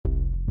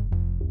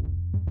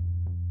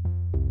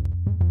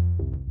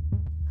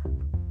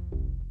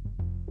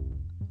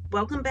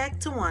Welcome back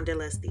to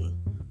Wanderlusty.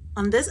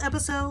 On this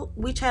episode,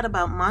 we chat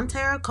about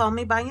Montero Call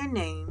Me By Your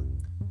Name,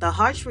 the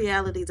harsh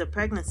realities of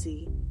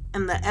pregnancy,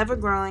 and the ever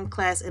growing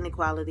class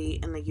inequality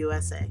in the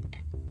USA.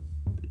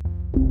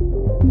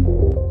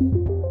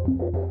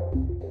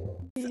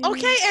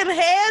 Okay, and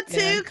had to.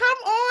 Yeah. Come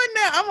on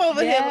now. I'm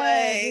over here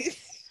like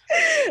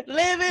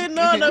living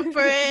on a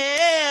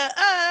prayer.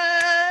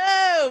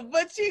 Oh,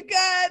 but you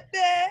got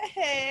that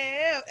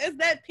hair. Is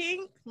that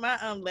pink? My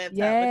laptop, what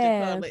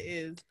you call it,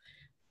 is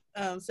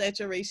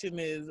saturation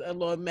is a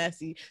little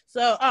messy.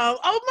 So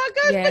oh my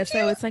gosh. Yeah,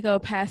 so it's like a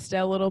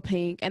pastel little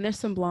pink, and there's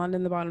some blonde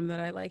in the bottom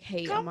that I like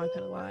hate. I'm not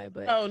gonna lie,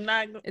 but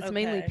it's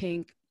mainly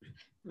pink.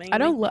 I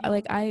don't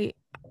I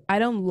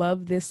don't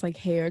love this like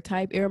hair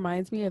type. It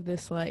reminds me of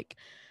this like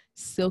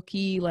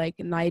silky like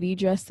nightie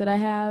dress that I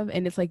have,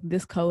 and it's like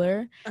this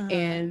color,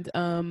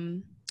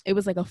 and it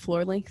was like a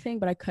floor length thing,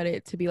 but I cut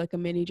it to be like a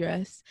mini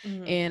dress,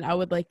 and I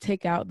would like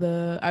I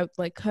would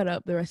like cut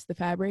up the rest of the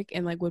fabric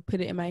and like would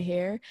put it in my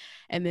hair.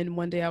 And then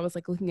one day I was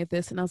like looking at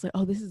this and I was like,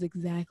 oh, this is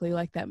exactly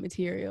like that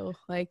material.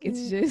 Like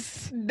it's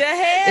just the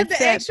hair, it's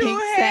the that actual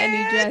pink hair.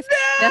 satiny dress. No!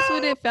 That's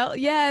what it felt.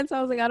 Yeah, and so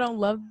I was like, I don't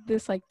love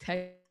this like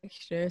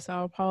texture, so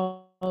I'll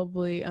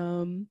probably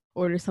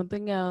order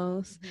something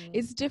else.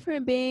 It's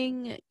different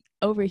being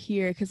over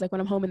here because like when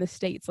I'm home in the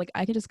States, like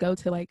I can just go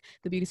to like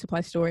the beauty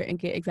supply store and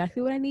get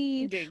exactly what I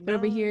need. But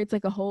over here it's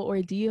like a whole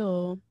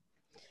ordeal.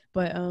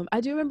 But I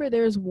do remember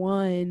there's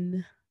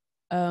one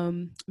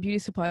beauty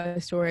supply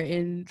store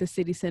in the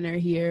city center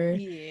here.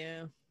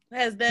 Yeah.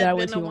 Has that I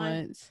went to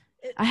once.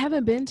 I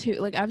haven't been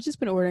to, like I've just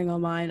been ordering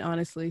online,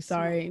 honestly.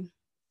 Sorry.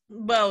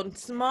 Well,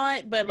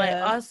 smart, but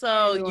like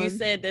also you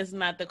said that's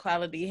not the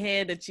quality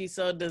hair that you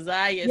so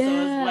desire. Yeah. So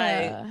it's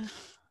like,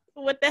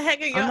 what the heck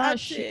are you up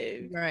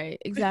to? Right,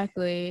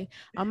 exactly.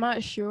 I'm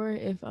not sure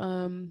if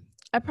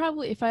I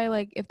probably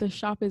if the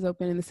shop is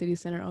open in the city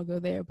center, I'll go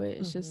there, but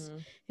it's just,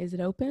 is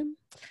it open?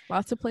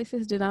 Lots of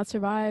places did not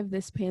survive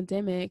this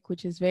pandemic,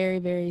 which is very,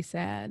 very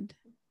sad.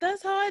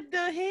 That's hard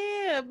to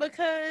hear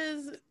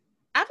because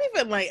I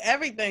even like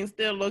everything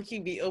still low-key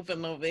be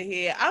open over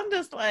here. I'm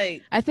just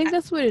like, I think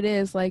that's what it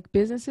is. Like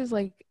businesses,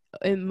 like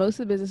and most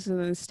of the businesses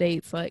in the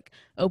States like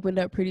opened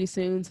up pretty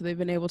soon, so they've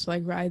been able to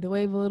like ride the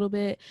wave a little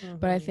bit.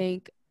 But I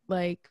think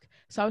like,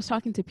 so I was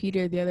talking to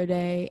Peter the other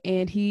day,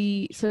 and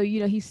he's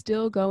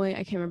still going,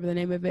 I can't remember the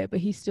name of it, but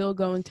he's still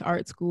going to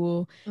art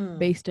school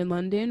based in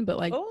London, but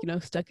like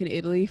stuck in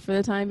Italy for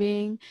the time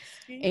being.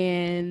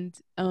 And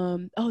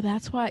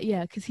that's why,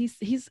 because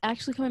he's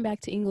actually coming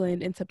back to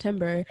England in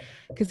September,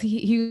 because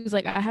he was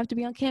like, I have to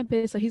be on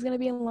campus, so he's gonna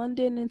be in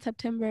London in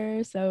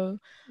September, so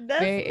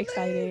that's very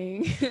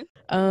exciting.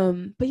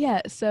 But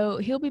yeah, so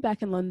he'll be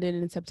back in London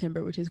in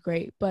September, which is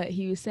great. But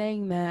he was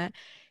saying that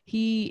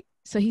he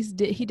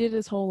did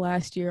his whole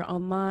last year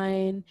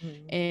online,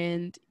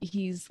 and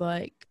he's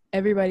like,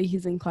 everybody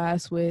he's in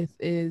class with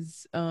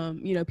is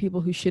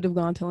people who should have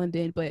gone to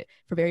London, but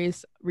for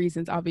various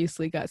reasons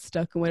obviously got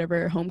stuck in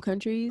whatever home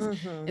countries.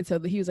 And so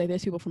he was like,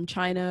 there's people from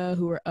China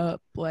who are up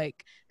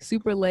like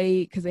super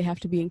late because they have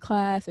to be in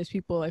class. There's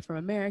people like from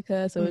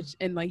America, so it's,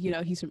 and like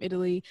he's from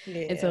Italy.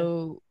 And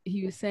so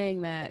he was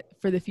saying that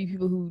for the few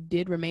people who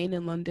did remain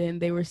in London,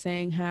 they were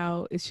saying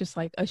how it's just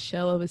like a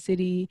shell of a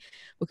city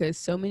because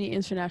so many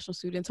international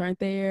students aren't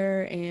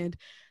there. And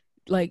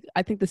like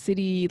I think the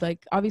city,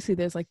 like obviously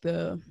there's like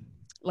the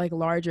like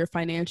larger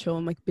financial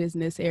and like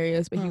business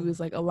areas, but he was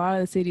like, a lot of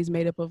the city's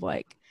made up of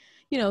like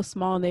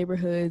small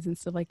neighborhoods and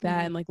stuff like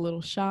that, and like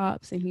little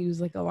shops. And he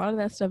was like, a lot of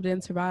that stuff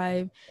didn't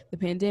survive the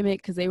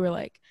pandemic because they were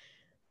like,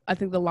 I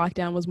think the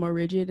lockdown was more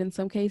rigid in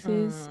some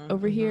cases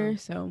over here.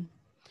 So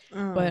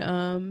but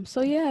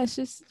so yeah, it's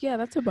just,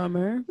 that's a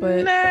bummer.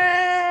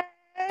 But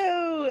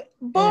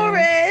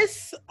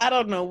Boris, I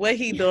don't know what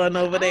he doing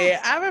over there.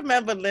 I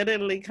remember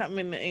literally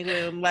coming to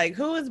England like,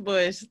 who is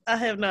Bush? I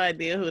have no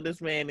idea who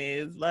this man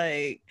is.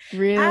 Like,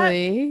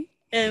 really?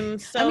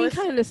 And so I mean,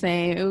 kind of the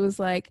same. It was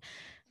like,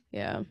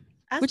 I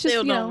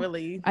still don't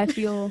really. I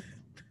feel.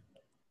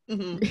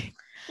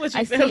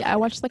 I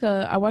watched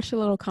a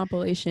little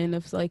compilation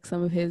of like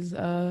some of his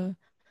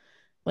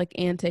like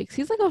antics.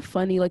 He's like a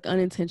funny, like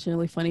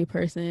unintentionally funny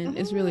person.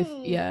 It's really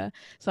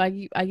so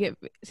I get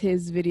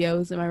his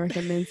videos and I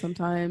recommend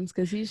sometimes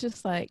because he's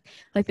just like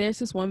there's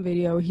this one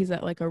video where he's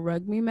at like a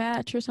rugby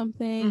match or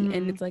something,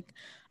 and it's like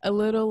a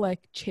little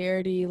like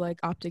charity like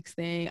optics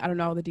thing. I don't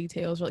know all the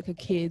details, or like a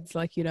kid's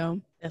like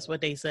that's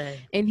what they say.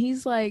 And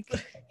he's like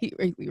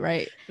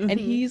right and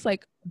he's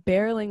like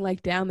barreling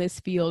like down this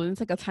field, and it's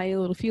like a tiny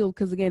little field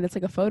because again it's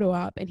like a photo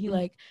op, and he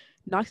like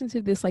knocks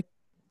into this like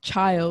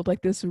child,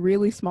 like this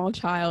really small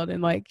child,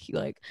 and like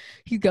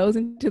he goes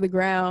into the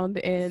ground,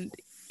 and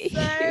he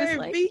was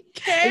like,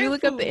 if you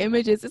look up the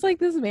images, it's like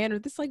this man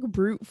with this like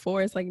brute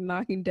force like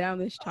knocking down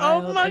this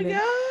child. Oh my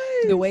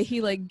god! The way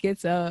he like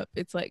gets up,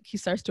 it's like he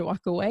starts to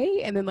walk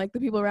away, and then like the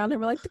people around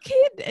him are like, the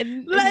kid,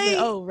 and like, he's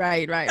like, oh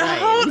right.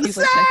 Oh, and he's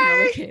like checking on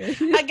the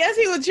kid. I guess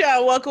he would try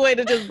to walk away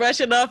to just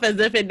brush it off as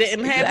if it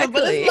didn't happen,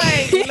 but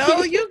it's like,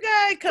 no, you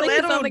like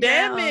collateral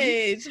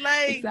damage.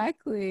 Like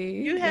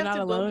exactly. you have You're not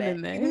to alone go back.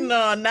 in there.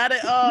 No, not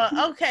at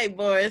all. Okay,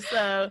 Boris.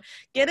 So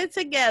get it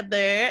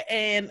together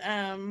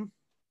and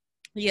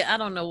yeah, I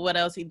don't know what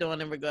else he's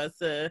doing in regards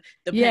to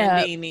the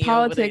Pandini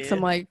politics. over there.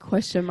 I'm like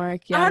question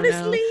mark. Yeah,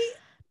 honestly,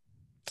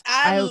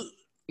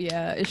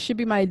 it should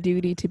be my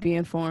duty to be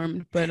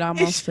informed, but I'm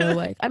also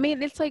like, I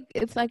mean, it's like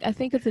I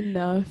think it's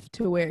enough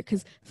to where,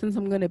 because since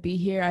I'm gonna be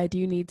here, I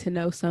do need to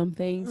know some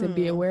things and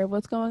be aware of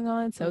what's going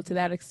on. So to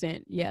that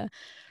extent, yeah.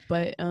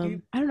 But I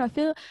don't know. I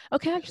feel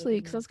okay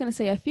actually, because I was gonna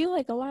say I feel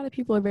like a lot of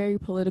people are very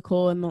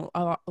political, and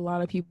a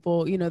lot of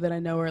people, you know, that I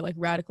know are like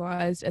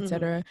radicalized,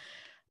 etc.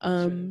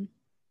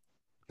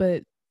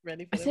 But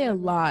I say a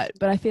lot,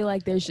 but I feel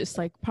like there's just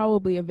like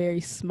probably a very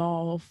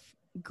small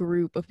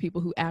group of people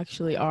who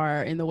actually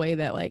are in the way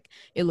that like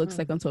it looks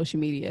like on social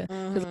media,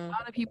 because a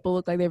lot of people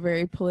look like they're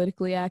very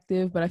politically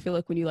active, but I feel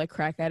like when you like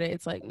crack at it,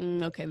 it's like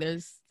okay,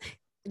 there's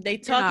they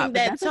talking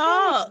that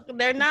talk,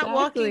 they're not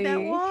walking that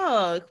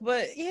walk.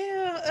 But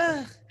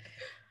yeah,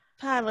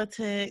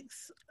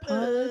 politics.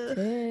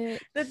 The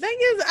thing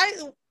is,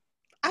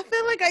 I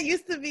feel like I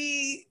used to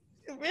be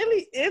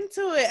really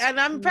into it, and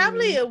I'm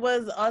probably it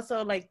was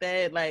also like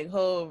that like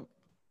whole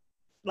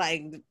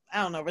like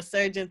I don't know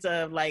resurgence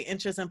of like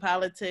interest in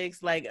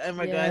politics, like in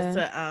regards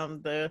to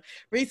the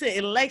recent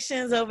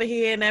elections over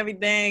here and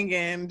everything,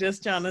 and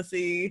just trying to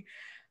see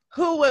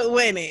who would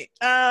win it.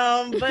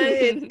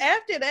 But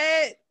after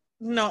that,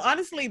 no,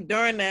 honestly,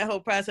 during that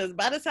whole process,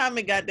 by the time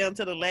it got down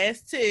to the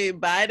last two,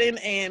 Biden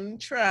and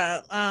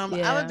Trump, I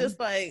was just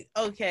like,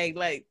 okay,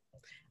 like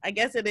I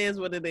guess it is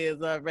what it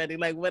is already.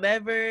 Like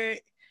whatever,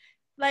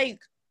 like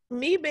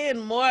me being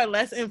more or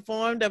less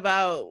informed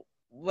about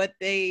what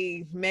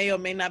they may or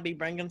may not be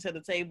bringing to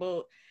the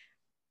table,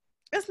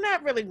 it's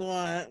not really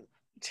going to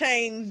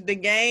change the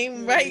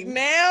game right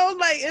now.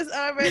 Like it's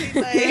already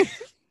like,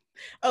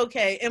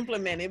 okay,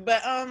 implemented.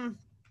 But I don't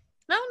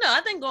know.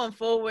 I think going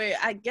forward,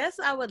 I guess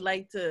I would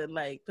like to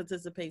like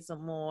participate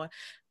some more.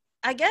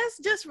 I guess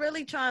just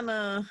really trying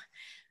to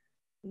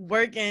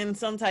work in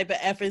some type of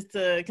efforts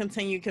to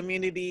continue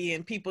community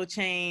and people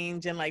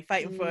change and like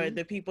fighting for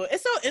the people.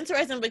 It's so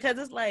interesting because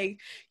it's like,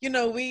 you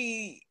know,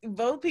 we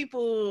vote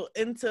people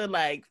into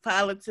like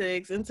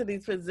politics, into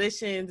these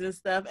positions and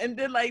stuff, and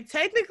then like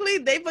technically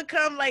they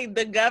become like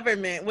the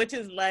government, which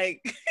is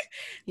like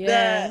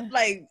the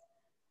like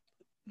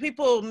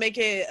people make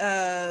it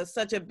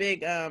such a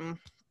big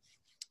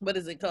what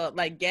is it called,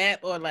 like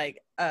gap, or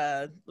like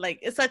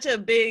it's such a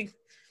big,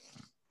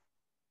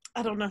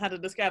 I don't know how to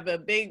describe it, a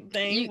big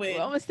thing. We're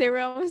almost there.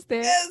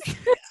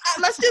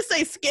 Let's just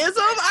say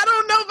schism. I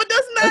don't know, but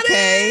that's not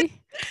it.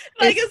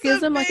 Like it's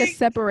schism, like a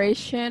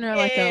separation, or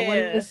like a, what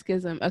is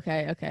schism?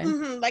 Okay.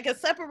 Like a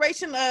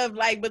separation of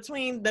like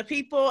between the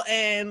people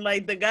and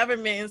like the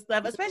government and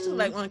stuff. Especially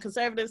like on the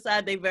conservative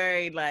side, they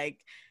very like,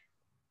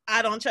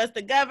 I don't trust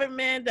the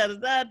government, da da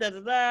da da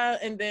da,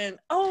 and then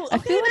I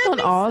feel like on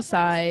all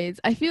sides.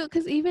 I feel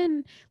because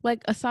even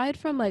like aside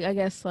from like I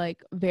guess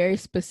like very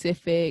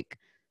specific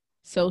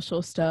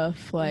social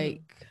stuff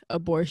like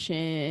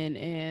abortion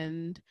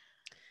and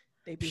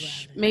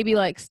maybe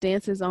like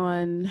stances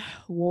on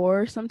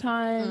war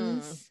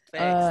sometimes,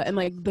 and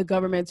like the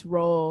government's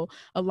role,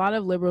 a lot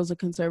of liberals and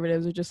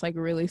conservatives are just like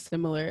really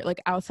similar,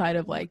 like outside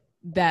of like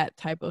that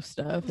type of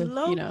stuff, you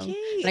know.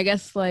 And I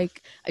guess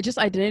like just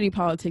identity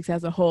politics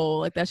as a whole,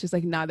 like that's just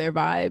like not their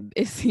vibe,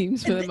 it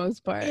seems, for the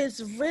most part.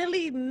 It's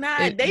really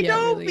not. They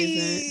don't really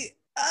be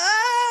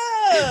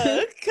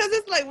because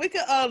it's like we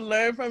could all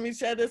learn from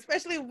each other,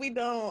 especially if we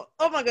don't.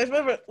 Oh my gosh,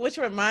 which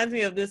reminds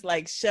me of this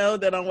like show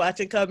that I'm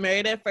watching called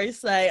Married at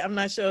First Sight. I'm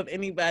not sure if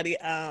anybody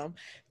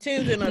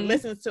tunes in or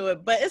listens to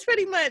it, but it's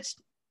pretty much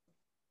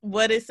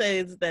what it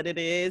says that it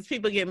is.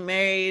 People get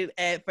married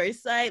at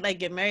first sight, like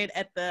get married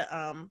at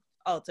the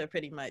altar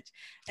pretty much.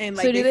 And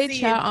like, so do they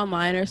chat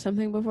online or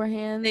something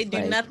beforehand? They do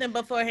like, nothing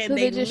beforehand. So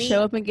they just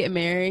show up and get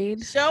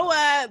married? Show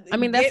up. I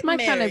mean, that's my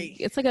kind of,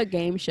 it's like a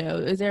game show.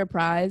 Is there a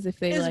prize if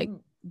they like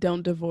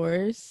don't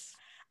divorce?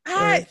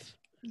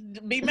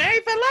 Be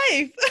married for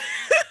life.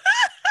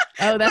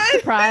 Oh, that's the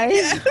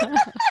prize?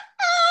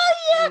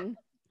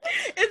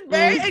 It's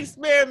very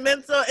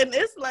experimental, and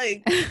it's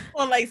like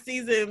on like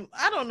season,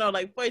 I don't know,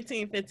 like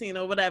 14, 15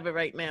 or whatever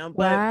right now.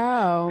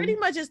 But pretty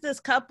much it's this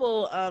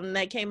couple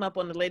that came up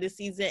on the latest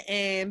season,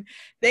 and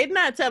they're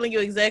not telling you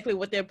exactly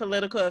what their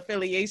political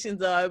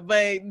affiliations are,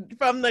 but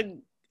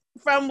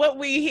from what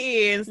we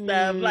hear and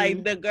stuff,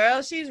 like the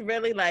girl, she's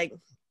really like,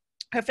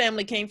 her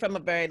family came from a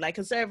very like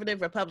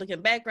conservative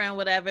Republican background,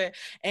 whatever.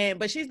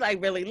 But she's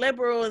like really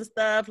liberal and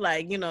stuff.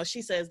 Like, you know,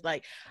 she says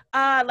like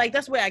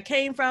that's where I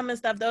came from and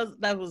stuff.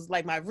 That was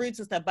like my roots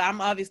and stuff. But I'm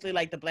obviously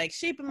like the black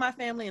sheep in my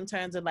family in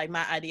terms of like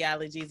my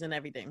ideologies and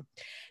everything.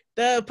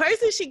 The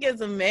person she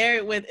gets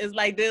married with is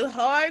like this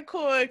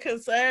hardcore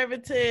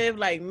conservative,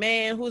 like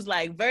man who's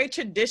like very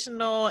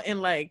traditional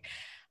and like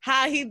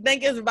how he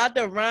think is about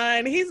to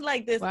run. He's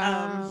like this,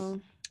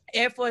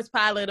 Air Force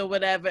pilot or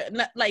whatever.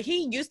 Like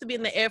he used to be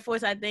in the Air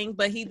Force, I think,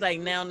 but he's like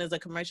now is a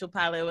commercial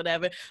pilot or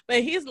whatever.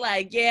 But he's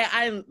like, yeah,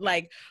 I'm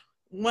like,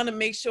 want to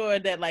make sure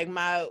that like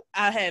I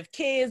have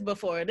kids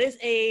before this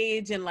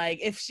age, and like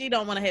if she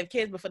don't want to have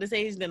kids before this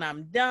age, then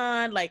I'm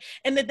done. Like,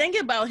 and the thing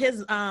about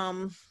his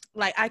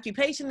like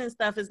occupation and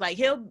stuff is like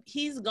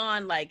he's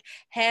gone like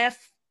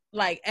half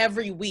like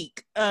every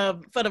week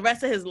for the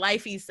rest of his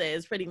life, he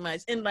says, pretty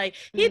much. And like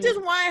he just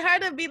wanted her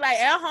to be like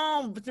at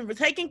home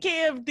taking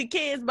care of the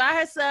kids by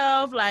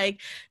herself,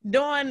 like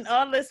doing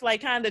all this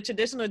like kind of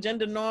traditional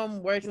gender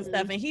norm work and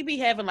stuff. And he be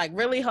having like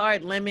really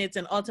hard limits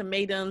and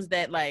ultimatums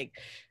that like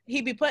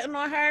he be putting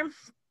on her.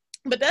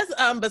 But that's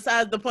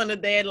besides the point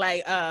of their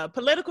like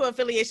political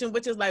affiliation,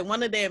 which is like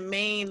one of their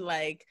main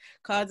like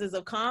causes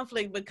of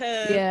conflict,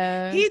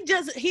 because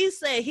he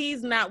said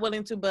he's not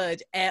willing to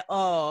budge at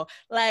all.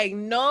 Like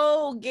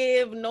no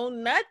give, no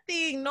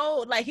nothing,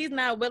 no, like he's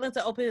not willing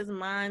to open his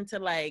mind to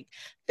like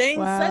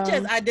things such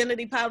as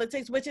identity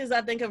politics, which is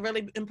I think a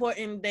really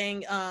important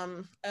thing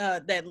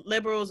that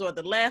liberals or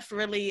the left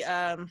really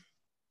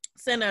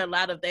center a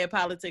lot of their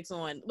politics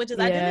on, which is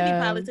identity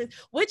politics,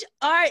 which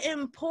are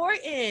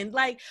important.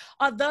 Like,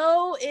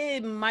 although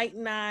it might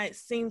not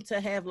seem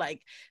to have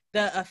like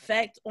the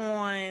effect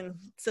on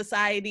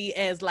society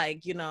as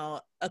like, you know,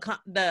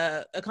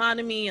 the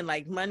economy and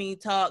like money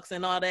talks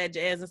and all that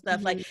jazz and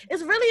stuff, like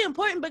it's really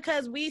important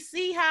because we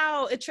see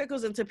how it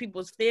trickles into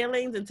people's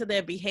feelings, into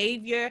their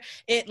behavior.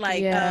 It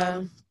like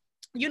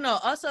you know,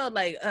 also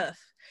like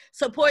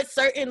supports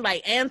certain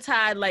like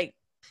anti like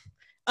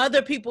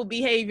other people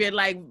behavior,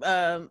 like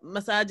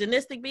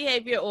misogynistic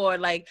behavior or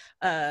like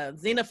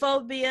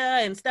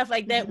xenophobia and stuff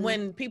like that,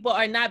 when people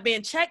are not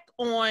being checked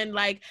on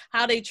like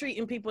how they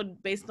treating people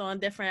based on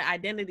different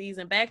identities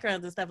and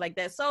backgrounds and stuff like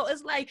that. So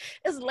it's like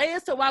it's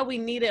layers to why we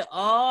need it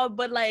all,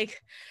 but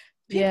like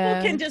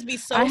people can just be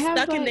so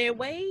stuck in their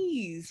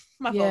ways.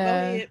 My fault, go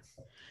ahead.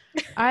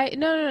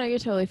 No, you're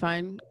totally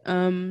fine.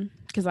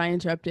 Because I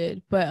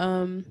interrupted,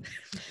 but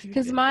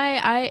because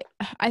I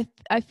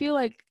feel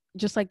like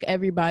just like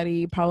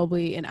everybody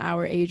probably in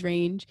our age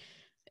range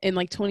in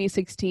like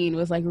 2016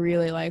 was like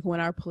really like when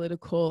our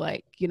political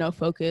like, you know,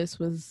 focus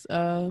was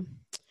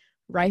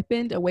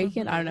awakened.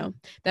 I don't know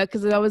that,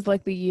 because that was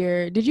like the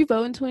year. Did you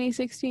vote in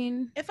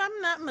 2016? If I'm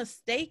not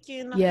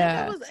mistaken, I think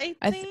I was 18.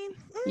 I think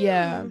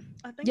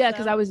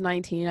because I was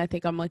 19. I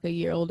think I'm like a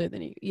year older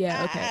than you.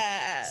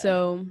 Okay.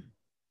 So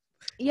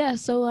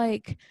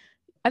like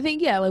I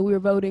think, like we were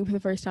voting for the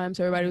first time,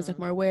 so everybody was like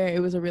more aware. It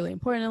was a really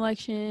important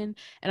election.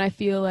 And I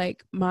feel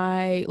like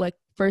my like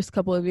first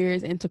couple of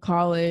years into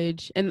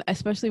college, and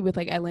especially with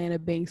like Atlanta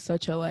being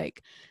such a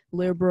like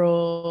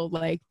liberal,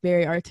 like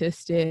very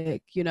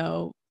artistic, you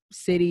know,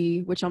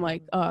 city, which I'm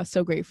like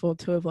so grateful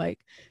to have like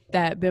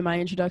that been my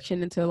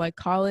introduction into like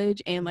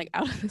college and like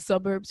out of the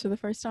suburbs for the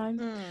first time.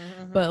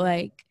 But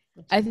like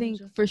I think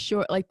for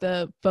sure like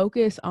the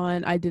focus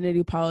on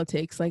identity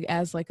politics like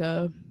as like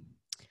a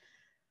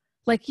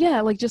like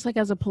like just like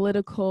as a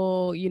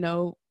political, you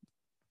know,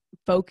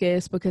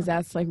 focus, because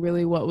that's like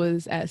really what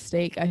was at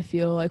stake, I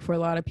feel like, for a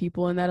lot of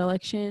people in that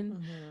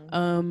election.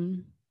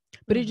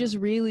 But it just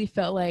really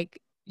felt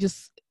like,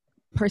 just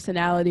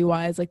personality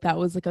wise, like that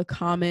was like a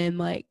common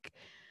like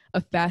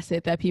a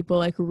facet that people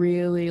like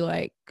really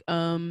like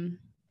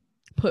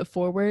put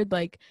forward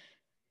like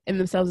in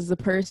themselves as a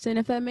person,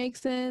 if that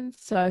makes sense.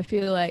 So I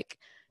feel like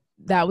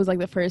that was like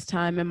the first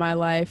time in my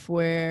life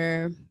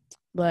where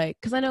like,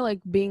 because I know like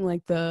being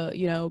like the,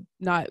 you know,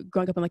 not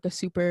growing up in like a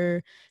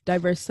super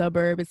diverse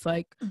suburb, it's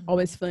like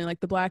always feeling like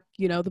the black,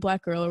 you know, the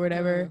black girl or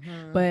whatever.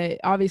 But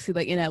obviously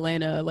like in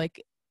Atlanta,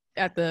 like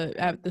at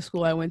the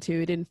school I went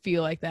to, it didn't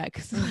feel like that,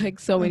 because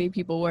like so many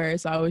people were,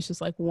 so I was just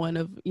like one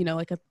of, you know,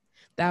 like a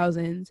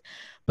thousands.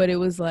 But it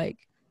was like,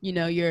 you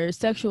know, your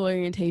sexual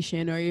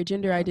orientation or your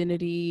gender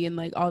identity and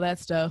like all that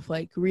stuff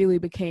like really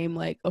became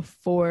like a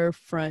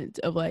forefront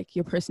of like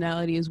your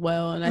personality as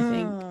well. And I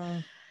think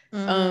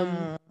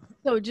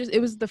so just, it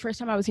was the first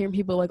time I was hearing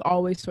people like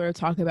always sort of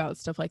talk about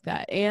stuff like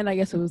that. And I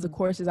guess it was the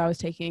courses I was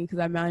taking, because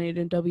I minored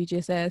in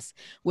WGSS,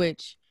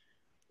 which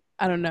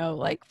I don't know,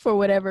 like for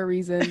whatever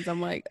reasons, I'm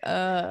like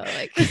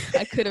I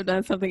could have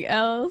done something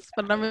else,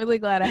 but I'm really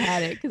glad I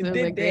had it, because it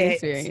was a great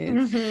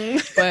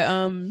experience.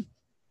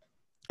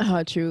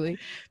 But truly.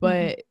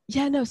 But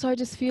so I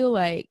just feel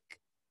like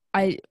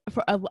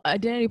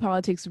identity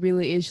politics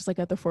really is just like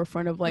at the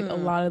forefront of like a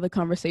lot of the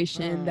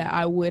conversation that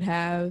I would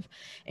have.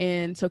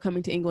 And so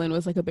coming to England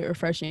was like a bit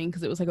refreshing,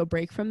 because it was like a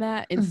break from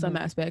that in some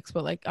aspects,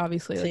 but like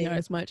obviously like not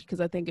as much, because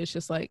I think it's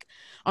just like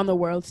on the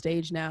world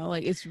stage now,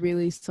 like it's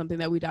really something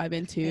that we dive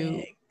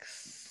into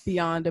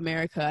beyond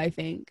America, I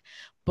think.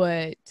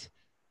 But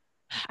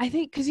I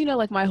think because, you know,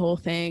 like my whole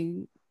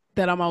thing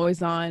that I'm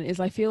always on is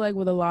I feel like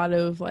with a lot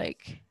of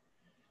like,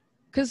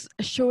 because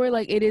sure,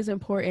 like it is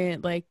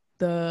important, like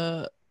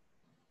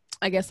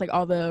I guess like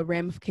all the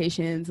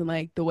ramifications and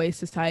like the way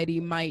society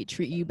might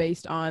treat you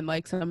based on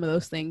like some of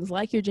those things,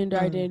 like your gender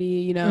identity,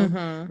 you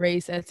know,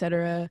 race,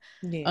 etc.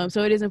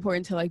 So it is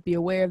important to like be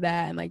aware of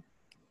that and like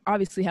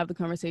obviously have the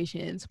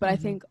conversations. But I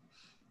think,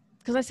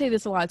 because I say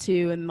this a lot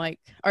too, and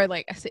like, or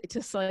like I say it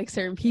to like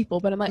certain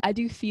people, but I'm like, I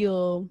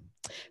feel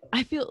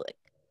like,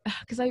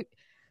 because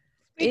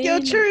Speak your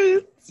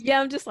truth.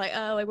 Yeah, I'm just like,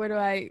 oh, like where do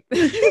I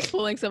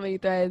pulling so many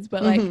threads?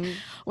 But like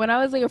when I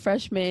was like a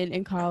freshman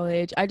in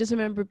college, I just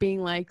remember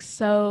being like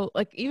so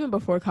like even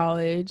before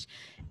college,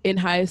 in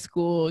high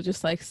school,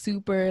 just like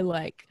super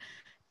like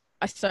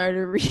I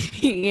started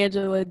reading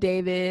Angela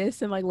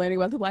Davis and like learning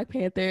about the Black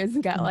Panthers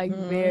and got like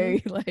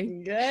very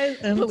like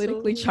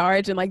politically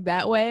charged and like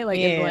that way, like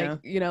in like,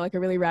 you know, like a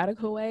really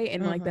radical way.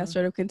 And like that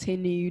sort of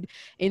continued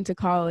into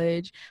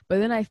college. But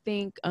then I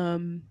think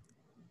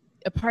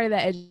a part of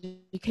that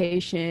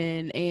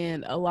education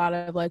and a lot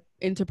of like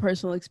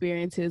interpersonal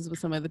experiences with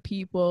some of the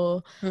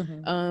people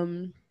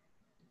and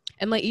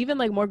like even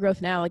like more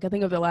growth now, like I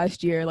think of the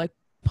last year, like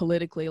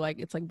politically, like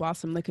it's like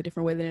blossomed like a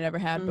different way than it ever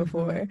had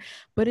before.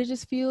 But it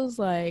just feels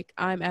like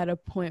I'm at a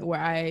point where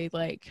I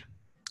like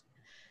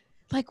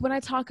when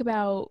I talk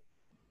about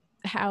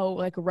how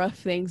like rough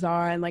things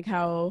are and like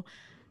how,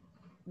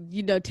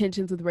 you know,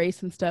 tensions with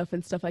race and stuff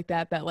like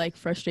that like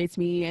frustrates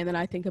me. And then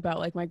I think about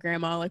like my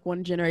grandma like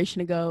one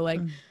generation ago, like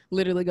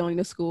literally going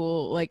to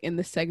school like in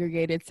the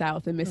segregated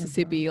South in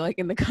Mississippi, like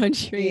in the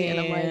country. And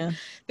I'm like,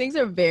 things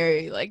are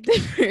very like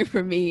different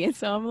for me. And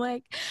so I'm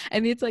like,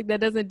 and it's like that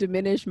doesn't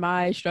diminish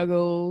my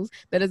struggles,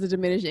 that doesn't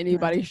diminish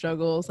anybody's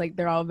struggles, like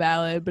they're all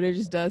valid. But it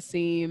just does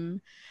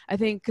seem, I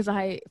think,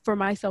 because for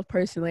myself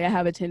personally, I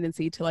have a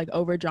tendency to like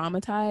over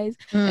dramatize.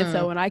 And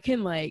so when I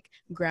can like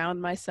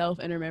ground myself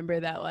and remember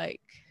that like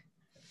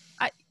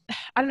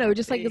I don't know,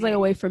 just like it's like a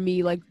way for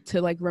me like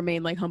to like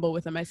remain like humble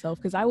within myself,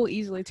 because I will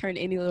easily turn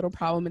any little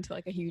problem into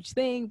like a huge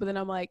thing. But then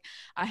I'm like,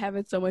 I have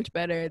it so much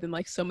better than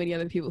like so many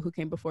other people who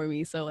came before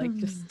me. So like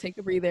just take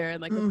a breather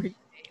and like appreciate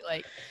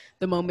like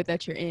the moment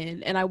that you're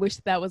in. And I wish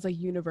that was like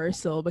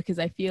universal, because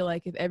I feel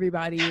like if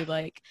everybody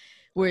like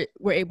we're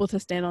able to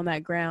stand on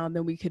that ground,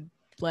 then we could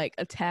like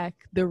attack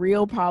the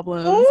real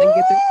problems and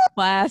get the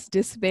class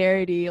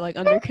disparity like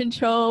under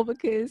control,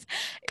 because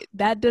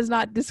that does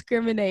not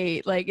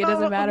discriminate. Like it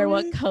doesn't matter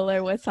what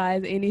color, what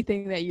size,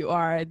 anything that you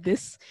are.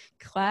 This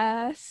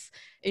class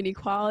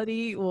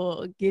inequality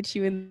will get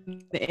you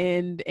in the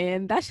end.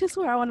 And that's just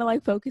where I want to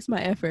like focus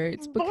my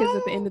efforts, because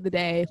at the end of the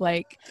day,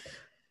 like,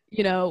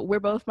 you know, we're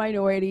both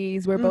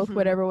minorities, we're both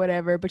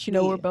whatever, but you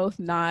know, we're both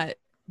not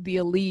the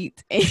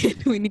elite,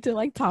 and we need to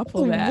like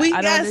topple that.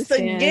 I don't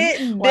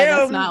understand why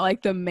that's not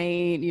like the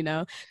main, you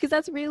know, because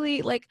that's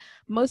really like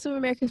most of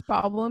America's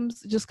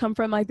problems just come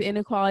from like the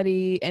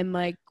inequality and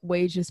like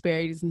wage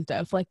disparities and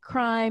stuff, like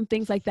crime,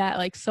 things like that.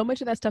 Like so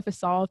much of that stuff is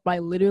solved by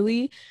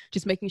literally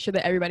just making sure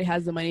that everybody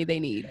has the money they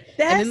need.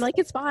 And then like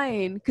it's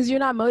fine, because you're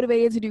not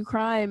motivated to do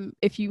crime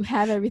if you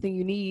have everything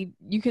you need.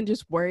 You can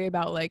just worry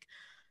about like,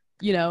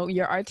 you know,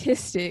 your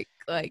artistic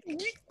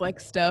like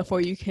stuff,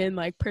 or you can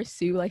like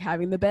pursue like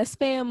having the best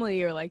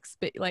family, or like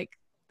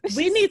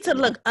we need to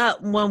look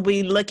up when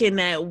we looking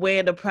at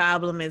where the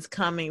problem is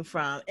coming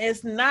from.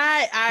 It's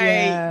not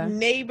our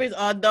neighbors,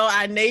 although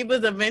our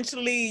neighbors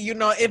eventually, you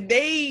know, if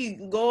they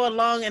go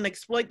along and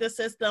exploit the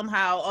system,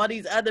 how all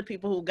these other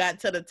people who got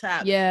to the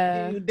top,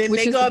 then which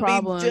they is gonna the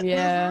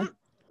problem.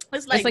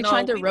 It's like no,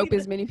 trying to rope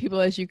as many people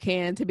as you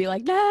can to be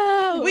like,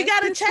 no, we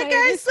gotta check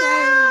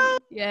ourselves.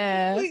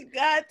 Yeah, we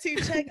got to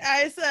check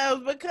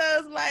ourselves,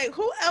 because like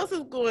who else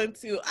is going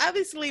to?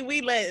 Obviously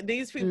we let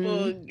these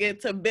people get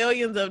to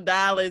billions of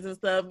dollars and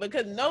stuff,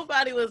 because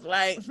nobody was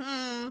like,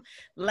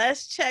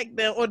 let's check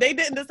them, or they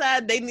didn't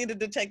decide they needed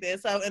to check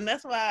themselves. And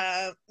that's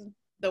why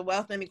the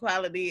wealth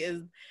inequality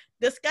is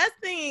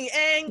disgusting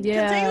and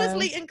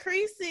continuously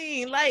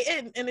increasing. Like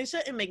and it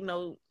shouldn't make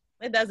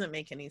it doesn't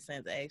make any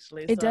sense,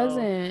 actually. It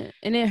doesn't.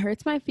 And it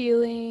hurts my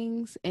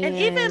feelings. And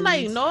even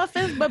like, no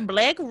offense, but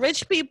Black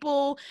rich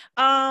people,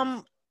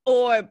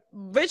 or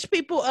rich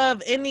people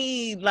of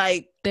any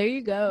like there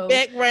you go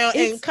background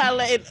and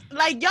color, and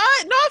like y'all,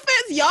 no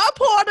offense, y'all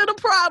part of the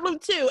problem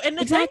too. And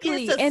the thing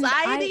is,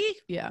 society.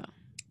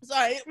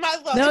 Sorry,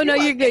 no,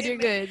 you're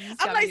good.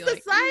 I'm like,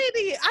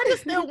 society, I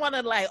just still want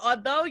to like,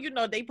 although, you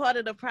know, they part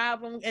of the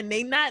problem and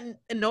they not,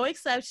 no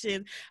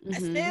exception,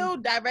 still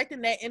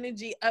directing that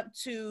energy up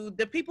to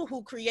the people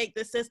who create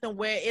the system,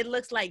 where it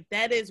looks like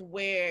that is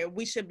where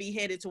we should be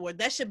headed toward.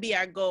 That should be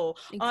our goal.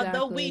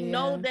 Although we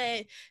know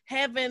that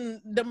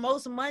having the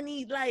most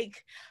money,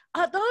 like,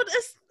 although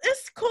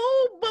it's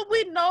cool, but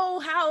we know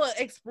how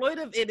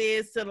exploitive it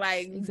is to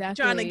like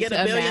trying to get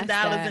 $1 billion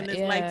in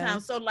this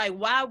lifetime. So like,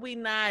 why are we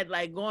not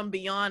like going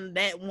beyond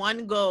that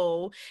one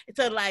goal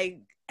to like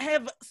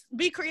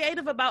be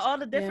creative about all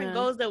the different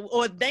goals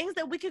or things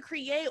that we can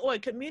create, or a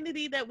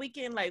community that we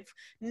can like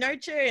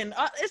nurture, and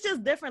it's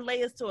just different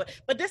layers to it.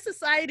 But this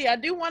society, I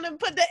do want to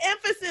put the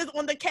emphasis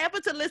on the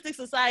capitalistic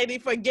society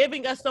for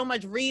giving us so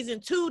much reason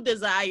to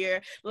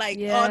desire like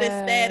all this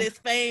status,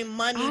 fame,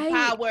 money,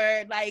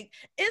 power. Like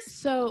it's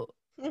so.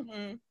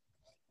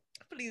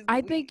 Please,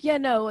 I think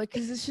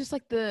because it's just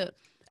like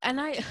and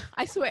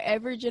I swear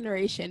every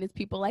generation is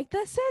people like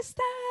the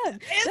system.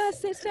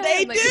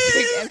 They do,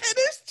 and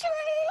it's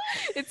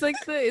true.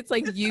 it's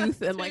like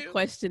youth and like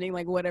questioning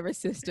like whatever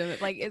system.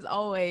 Like it's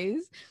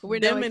always we're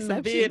them no in the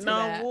exception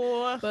Vietnam to that.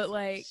 War. But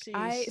like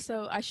I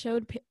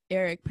showed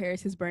Eric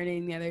Paris is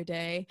Burning the other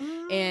day,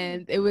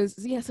 and it was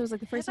so it was like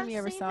the first time he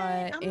ever saw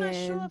it. I'm not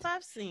sure if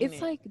I've seen it.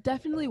 It's like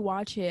definitely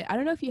watch it. I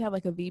don't know if you have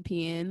like a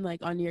VPN like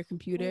on your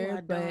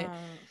computer, but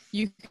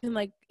you can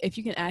like if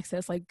you can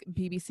access like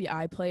BBC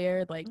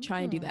iPlayer, like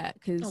try and do that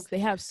because they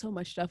have so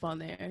much stuff on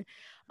there.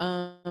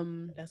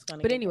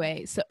 But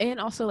anyway, so and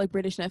also like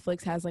British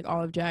Netflix has like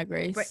all of Drag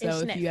Race, so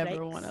if you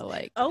ever want to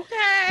like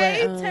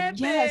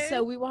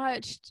so we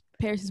watched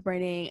Paris is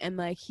Burning, and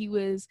like he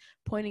was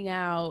pointing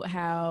out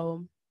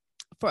how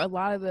for a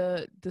lot of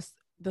the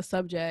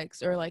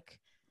subjects or like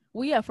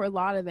for a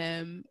lot of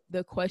them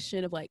the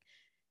question of like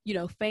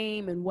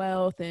fame and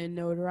wealth and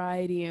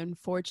notoriety and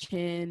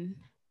fortune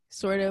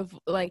sort of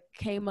like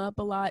came up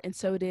a lot, and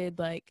so did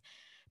like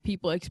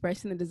people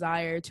expressing the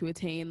desire to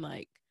attain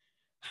like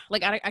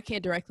I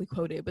can't directly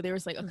quote it, but there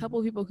was like a couple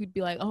of people who'd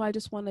be like, oh, I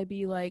just want to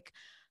be like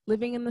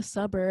living in the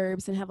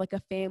suburbs and have like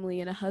a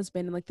family and a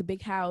husband and like the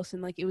big house,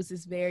 and like it was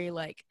this very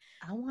like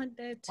I want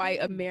that too,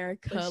 white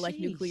America like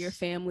nuclear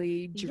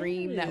family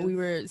dream that we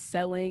were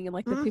selling in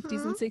like the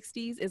 50s and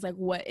 60s is like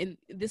what, and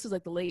this was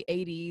like the late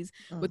 80s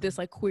with this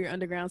like queer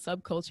underground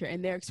subculture,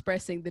 and they're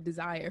expressing the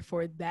desire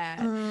for that.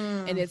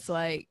 And it's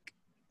like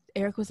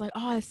Eric was like,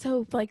 oh, it's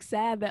so like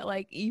sad that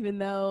like even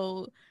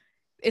though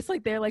it's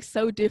like they're like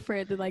so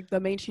different than like the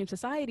mainstream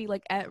society,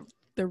 like at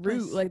the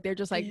root like they're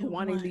just like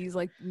wanting these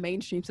like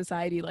mainstream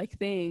society like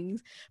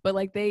things, but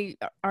like they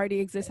already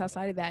exist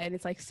outside of that, and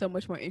it's like so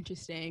much more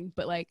interesting,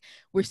 but like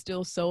we're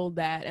still sold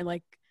that. And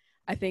like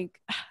I think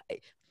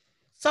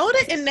sold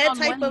it in that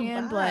type of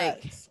hand,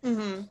 box.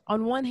 Like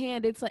on one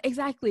hand it's like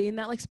exactly in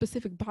that like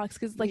specific box,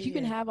 because like you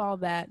can have all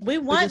that, we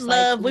want just,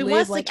 love, like, we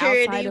want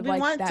security, we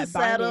want to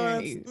settle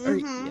exactly.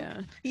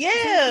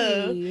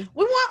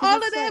 We want all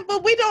of that,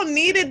 but we don't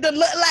need it to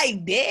look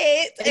like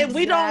that, and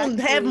we don't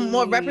have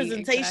more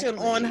representation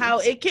on how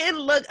it can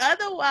look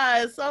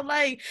otherwise. So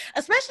like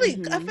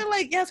especially I feel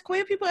like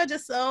queer people are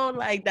just so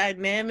like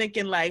dynamic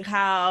and like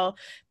how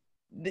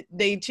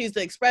they choose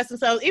to express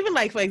themselves. Even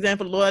like, for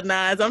example, Lord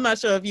Nas. I'm not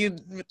sure if you've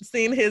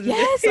seen his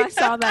video. I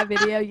saw that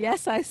video.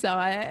 Yes, I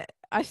saw it.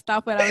 I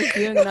stopped what I was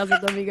doing and I was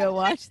like, let me go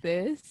watch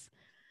this.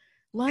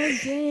 London.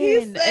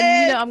 Said,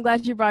 and I'm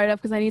glad you brought it up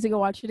because I need to go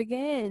watch it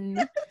again.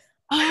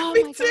 Oh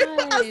my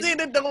god. I've seen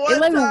it the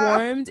one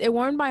time. It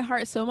warmed my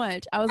heart so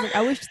much. I was like,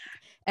 I wish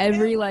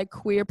every like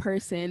queer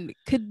person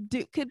could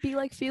be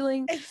like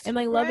feeling and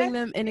like loving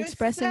them and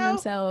expressing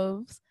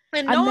themselves.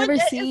 And I've never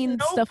seen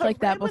stuff like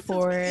that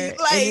before. And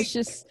it's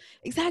just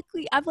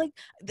I've like,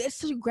 it's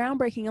so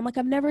groundbreaking. I'm like,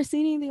 I've never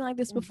seen anything like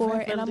this before.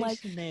 And I'm like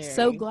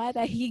so glad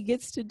that he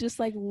gets to just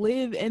like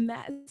live in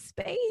that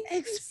space.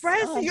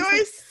 Express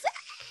yourself.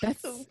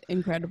 That's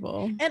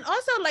incredible. And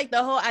also like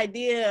the whole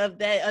idea of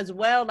that as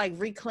well, like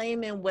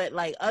reclaiming what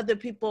like other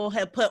people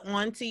have put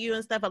onto you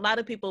and stuff. A lot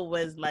of people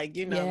was like,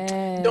 doing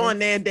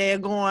their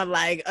going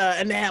like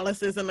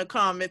analysis in the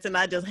comments, and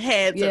I just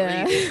had to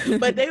read it.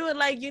 But they were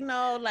like,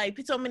 like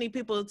so many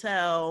people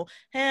tell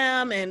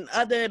him and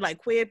other like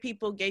queer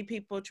people, gay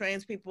people,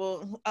 trans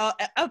people,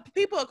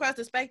 people across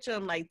the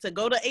spectrum, like to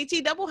go to HE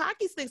double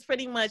hockey sticks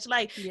pretty much.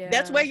 Like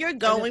that's where you're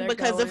going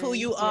because of who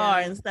you are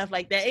and stuff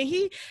like that. And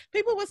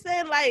people were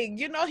saying like,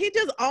 he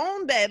just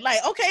owned that. Like,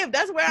 okay, if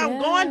that's where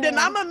I'm going, then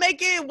I'm gonna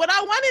make it what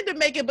I wanted to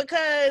make it,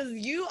 because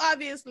you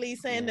obviously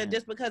saying that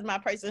just because my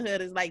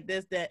personhood is like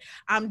this, that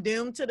I'm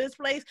doomed to this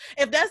place.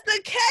 If that's the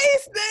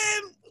case,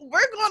 then we're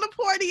gonna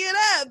party it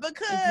up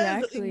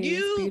because it's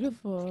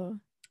beautiful.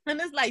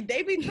 And it's like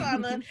they be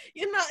trying to,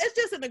 it's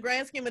just in the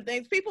grand scheme of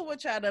things, people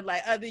would try to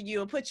like other you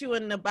and put you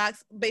in the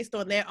box based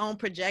on their own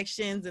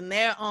projections and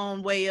their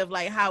own way of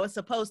like how it's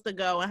supposed to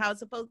go and how it's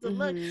supposed to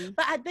look.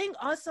 But I think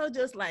also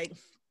just like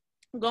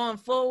going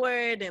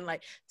forward and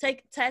like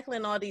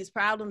tackling all these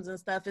problems and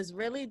stuff is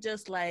really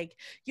just like,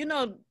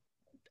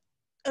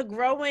 a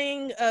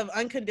growing of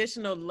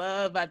unconditional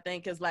love, I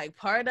think, is like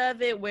part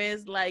of it, where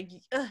it's like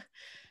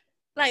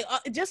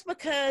just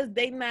because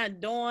they not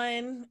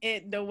doing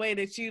it the way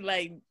that you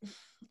like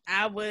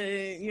I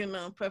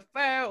would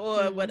prefer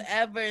or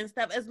whatever and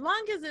stuff, as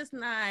long as it's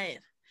not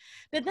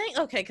the thing.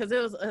 Okay, because it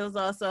was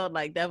also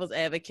like devil's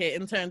advocate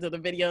in terms of the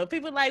video.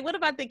 People like, what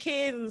about the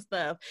kids and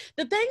stuff?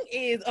 The thing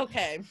is,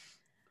 okay,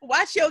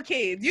 watch your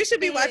kids. You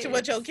should be watching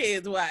what your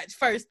kids watch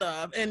first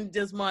off, and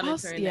just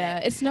monitoring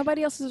that. It's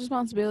nobody else's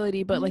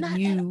responsibility but like not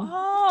you. At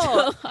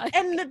all.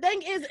 And the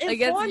thing is,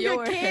 inform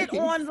your kid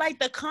on like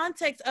the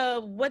context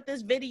of what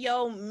this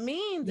video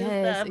means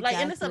and stuff. Like,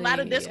 and it's a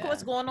lot of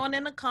discourse going on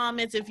in the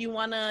comments if you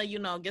want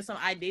to, get some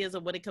ideas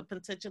of what it could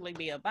potentially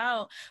be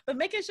about. But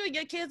making sure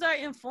your kids are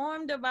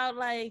informed about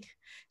like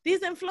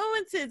these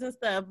influences and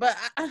stuff. But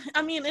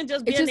I mean, and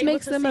just being it just able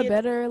makes to them see a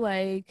better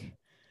like.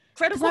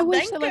 Critical I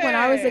wish thinker. that, like, when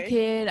I was a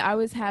kid, I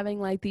was having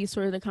like these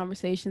sort of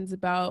conversations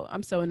about,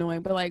 I'm so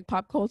annoying, but like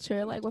pop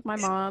culture, like with my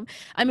mom.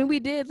 I mean, we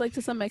did like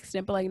to some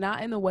extent, but like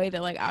not in the way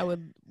that like I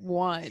would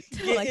want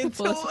to like to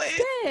full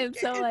extent.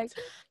 So like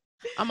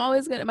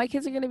My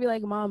kids are gonna be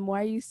like, Mom,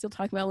 why are you still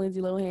talking about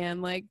Lindsay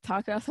Lohan? Like,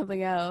 talk about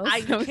something else. I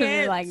I'm gonna be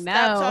can't like,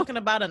 stop no. talking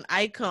about an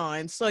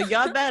icon. So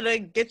y'all better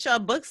get your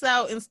books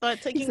out and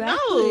start taking notes,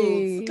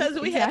 Exactly. because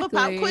we have a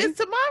pop quiz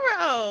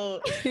tomorrow.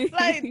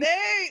 Like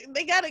Exactly.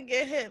 they gotta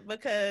get hit,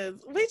 because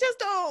we just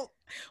don't.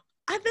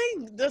 I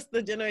think just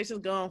the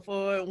generations going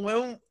forward,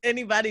 when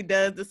anybody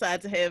does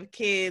decide to have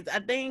kids, I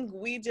think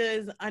we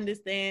just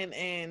understand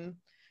and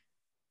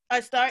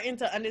are starting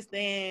to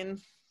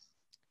understand,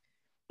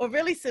 or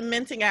really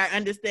cementing our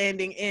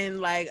understanding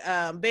in like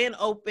being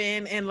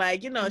open and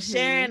like, you know,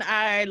 sharing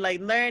our like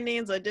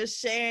learnings, or just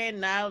sharing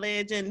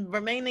knowledge and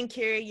remaining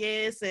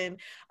curious and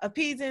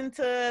appeasing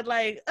to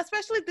like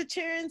especially the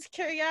children's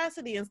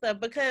curiosity and stuff,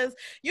 because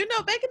you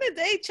know back in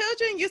the day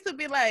children used to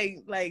be like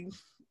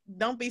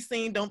don't be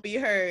seen, don't be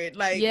heard,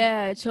 like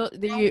Yeah,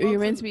 you're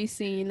meant to be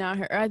seen, not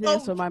heard. I think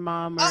that's oh, what my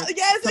mom or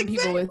yes, some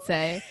people exactly. would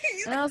say.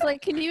 And I was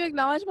like, can you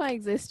acknowledge my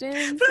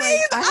existence? Like,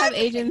 Please, I have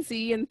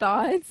agency and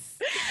thoughts.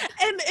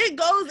 and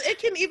it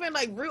can even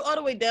like root all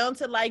the way down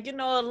to like, you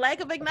know, lack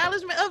of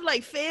acknowledgement of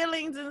like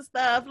feelings and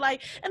stuff,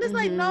 like, and it's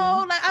like,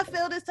 no, like I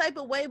feel this type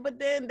of way, but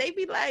then they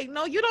be like,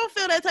 no, you don't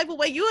feel that type of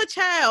way, you a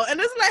child, and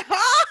it's like,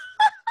 huh?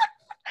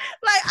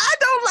 Like I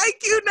don't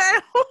like you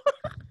now.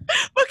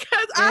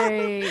 Because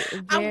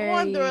I'm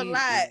going through a Very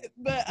lot,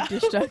 but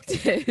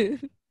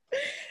destructive.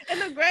 in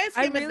the grand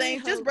I scheme of really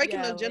things, just hope,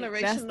 breaking yeah, the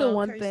like that's the generational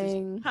one curses,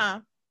 thing. huh?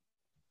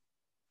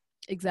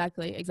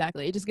 Exactly.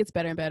 It just gets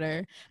better and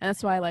better. And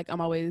that's why like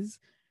I'm always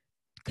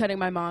cutting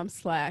my mom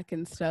slack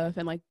and stuff,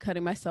 and like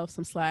cutting myself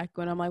some slack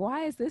when I'm like,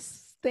 why is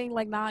this thing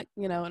like not,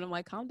 you know, and I'm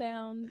like, calm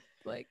down.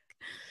 Like,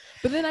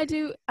 but then I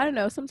don't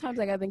know, sometimes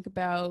like I think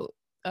about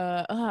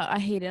I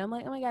hate it. I'm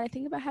like, oh my God, I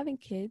think about having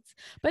kids.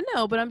 But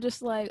no, but I'm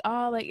just like,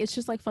 oh, like it's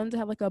just like fun to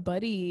have like a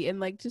buddy and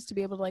like just to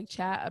be able to like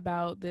chat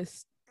about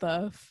this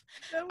stuff.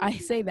 I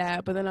say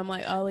that, but then I'm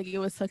like, oh, like it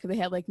would suck if they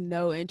had like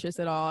no interest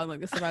at all and like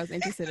the stuff I was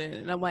interested in.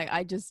 And I'm like,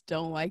 I just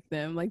don't like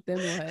them. Like then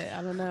what?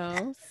 I don't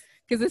know.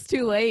 Because it's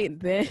too late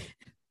then.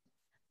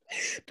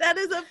 That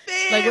is a Like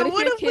fear. what if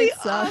What your if we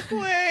kids suck?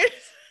 awkward?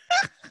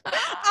 I'm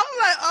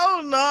like,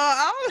 oh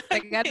no,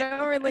 Like I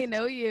don't really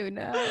know you,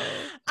 no.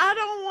 I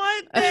don't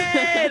want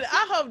that.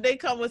 I hope they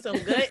come with some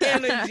good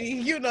energy,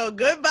 you know,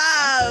 good Exactly.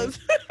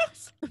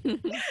 vibes.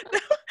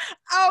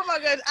 Oh my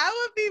gosh,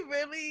 I would be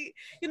really,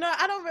 you know,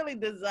 I don't really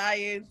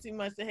desire too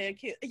much to have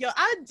kids. Yo,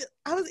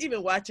 I was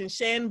even watching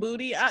Shan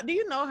Booty. Do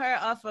you know her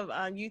off of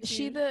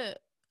YouTube?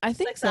 I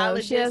think so.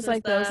 She Sexologist has and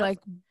like those stuff. like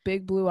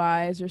big blue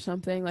eyes or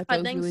something, like I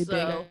those think really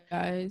big so.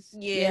 eyes.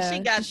 Yeah, she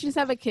Yeah. got Did she just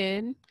have a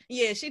kid?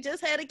 Yeah, she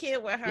just had a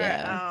kid with her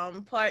Yeah.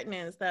 partner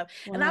and stuff.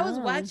 And I was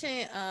Wow.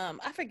 watching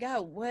I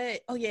forgot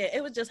what, oh yeah,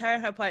 it was just her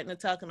and her partner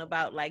talking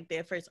about like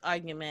their first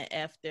argument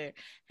after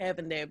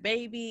having their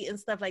baby and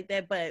stuff like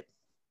that. But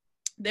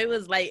they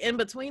was like in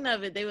between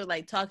of it, they were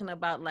like talking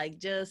about like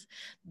just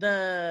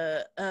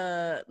the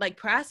like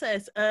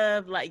process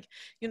of like,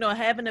 you know,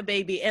 having a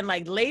baby and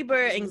like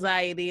labor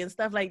anxiety and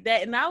stuff like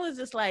that. And I was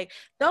just like,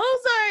 those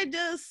are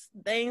just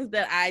things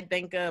that I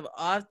think of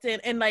often.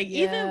 And like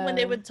even when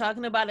they Yeah. were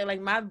talking about it,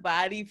 like my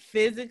body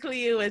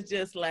physically, it was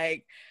just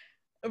like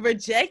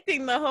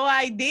rejecting the whole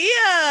idea.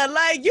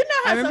 Like, you know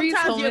I how remember you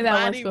sometimes told me your that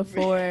once body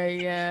before.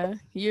 Yeah.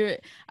 Yeah.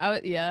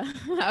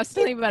 I was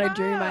telling you about a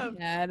dream I stop.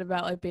 had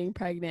about like being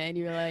pregnant and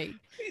you were like,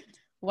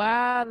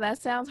 wow, that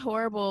sounds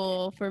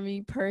horrible for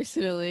me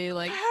personally.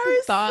 Like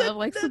the thought of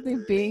like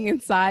something being Personally,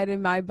 inside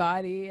in my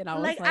body. And I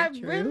was like I like,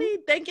 true. really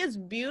think it's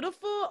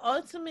beautiful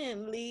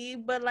ultimately,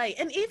 but like,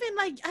 and even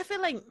like I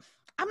feel like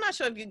I'm not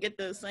sure if you get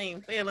the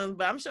same feelings,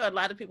 but I'm sure a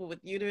lot of people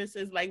with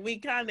uteruses, like we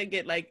kind of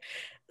get like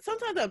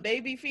sometimes a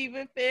baby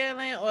fever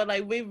feeling, or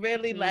like we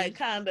really like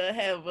kind of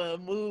have a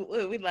mood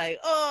where we like,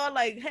 oh,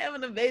 like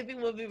having a baby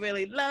would be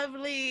really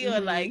lovely, or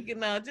like, you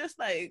know, just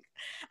like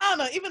I don't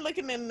know, even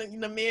looking in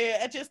the mirror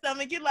at your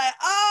stomach, you're like,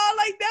 oh,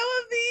 like that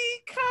would be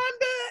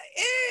kind of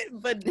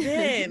it, but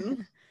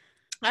then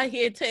I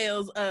hear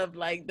tales of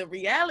like the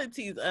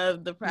realities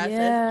of the process,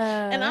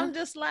 and Yeah. I'm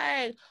just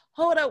like,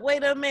 hold up,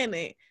 wait a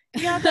minute.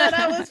 Y'all thought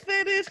I was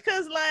finished?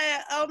 Cause like,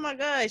 oh my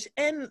gosh.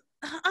 And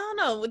I don't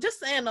know, just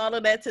saying all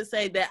of that to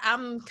say that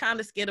I'm kind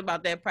of scared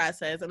about that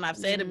process. And I've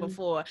said it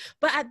before,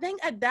 but I think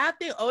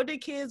adopting older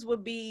kids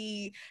would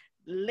be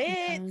lit,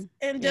 Yeah.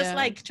 and just Yeah.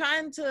 like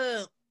trying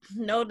to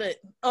know that,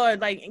 or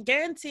like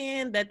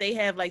guaranteeing that they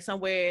have like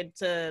somewhere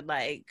to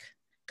like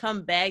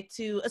come back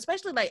to,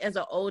 especially like as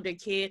an older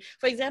kid.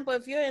 For example,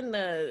 if you're in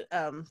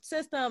the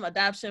system,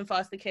 adoption,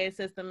 foster care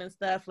system and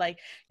stuff, like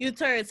you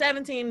turn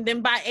 17,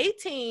 then by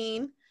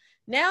 18,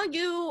 now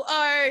you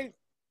are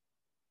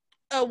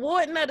a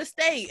warden of the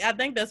state. I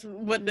think that's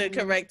what the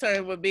correct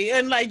term would be.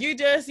 And like you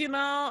just, you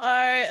know,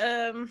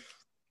 are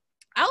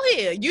out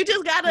here. You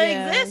just gotta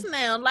Yeah. exist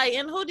now. Like,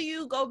 and who do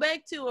you go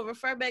back to or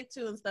refer back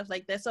to and stuff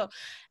like that? So,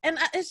 and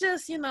it's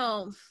just, you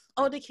know,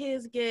 older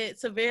kids get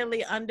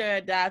severely under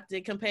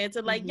adopted compared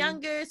to like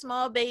younger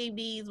small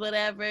babies,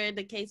 whatever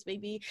the case may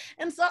be.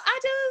 And so I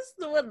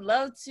just would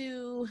love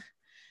to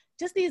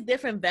just these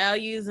different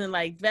values and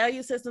like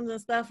value systems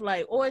and stuff,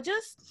 like, or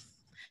just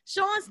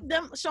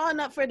showing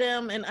up for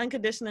them and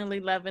unconditionally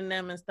loving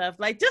them and stuff,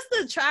 like just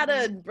to try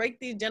to break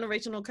these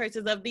generational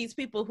curses of these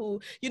people who,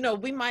 you know,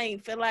 we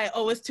might feel like,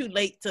 oh, it's too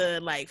late to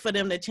like for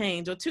them to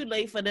change or too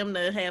late for them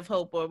to have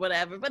hope or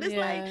whatever, but it's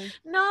like,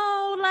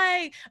 no,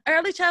 like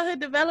early childhood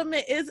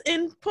development is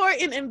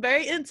important and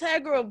very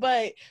integral,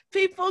 but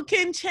people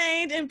can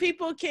change and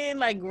people can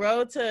like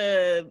grow,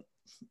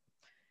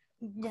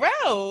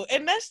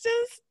 and that's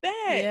just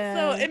that.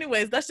 So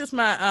anyways, that's just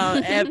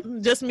my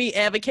just me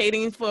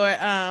advocating for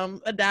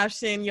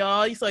adoption,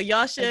 y'all. So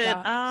y'all should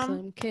adopt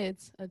some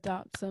kids.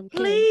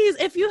 Please,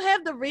 if you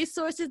have the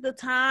resources, the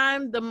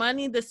time, the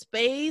money, the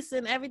space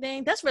and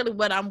everything, that's really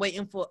what I'm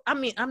waiting for. I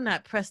mean, I'm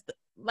not pressed,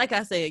 like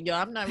I said, y'all,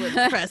 I'm not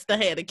really pressed to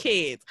have the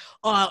kids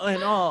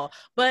all,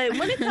 but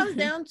when it comes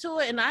down to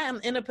it and I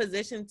am in a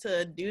position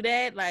to do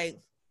that, like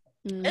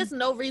there's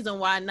no reason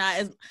why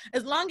not,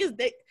 as long as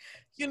they,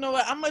 you know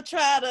what, I'm gonna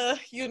try to,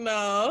 you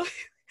know,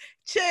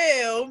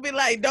 chill, be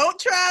like, don't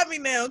try me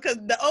now, because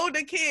the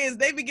older kids,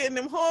 they be getting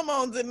them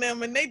hormones in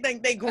them and they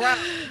think they grow.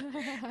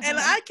 And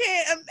I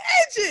can't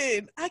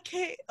imagine.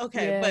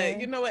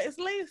 But you know what, it's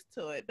layers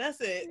to it.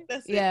 That's it.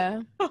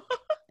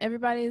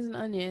 Everybody is an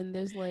onion.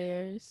 There's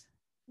layers.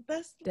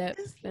 That's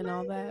depth and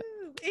all that.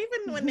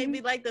 Even when they be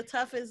like the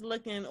toughest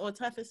looking or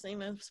toughest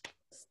seeming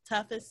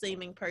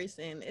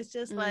person, it's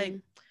just like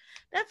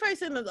that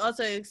person is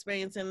also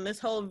experiencing this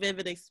whole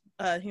vivid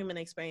human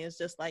experience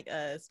just like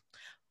us,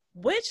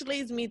 which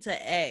leads me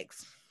to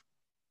ask,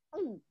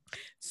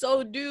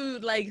 so do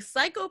like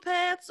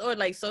psychopaths or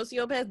like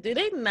sociopaths, do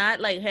they not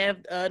like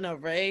have an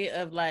array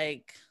of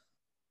like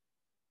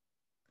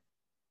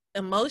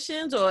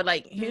emotions or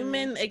like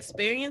human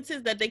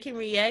experiences that they can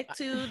react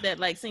to that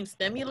like seem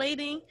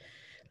stimulating?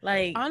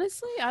 Like,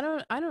 honestly, I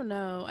don't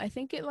know. I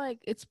think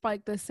it's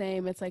like the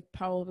same. It's like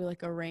probably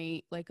like a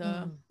range, like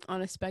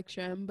on a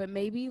spectrum, but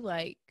maybe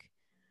like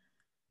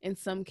in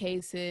some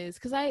cases,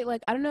 because I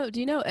don't know. Do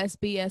you know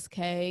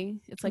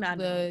SBSK? It's like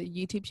the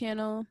YouTube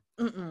channel.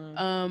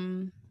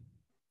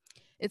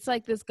 It's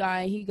like this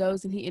guy. He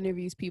goes and he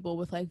interviews people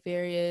with like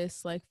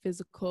various like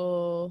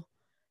physical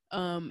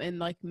and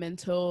like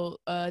mental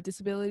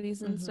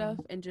disabilities and stuff,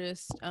 and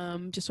just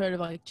sort of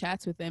like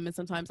chats with them, and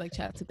sometimes like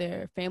chats with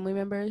their family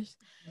members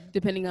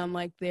depending on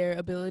like their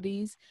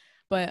abilities.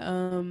 But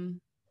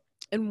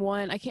in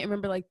one, I can't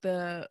remember like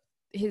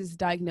his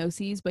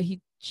diagnoses, but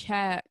he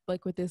chat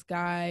like with this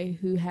guy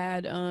who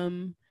had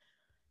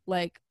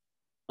like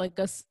a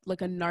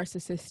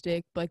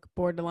narcissistic, like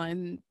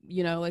borderline,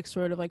 you know, like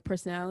sort of like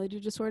personality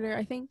disorder,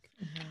 I think.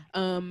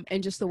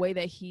 And just the way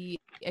that he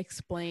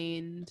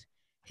explained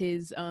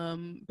his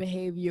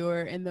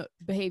behavior and the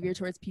behavior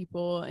towards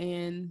people,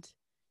 and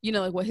you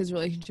know, like what his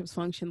relationships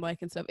functioned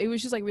like and stuff. It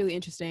was just like really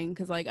interesting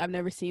because like I've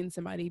never seen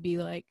somebody be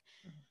like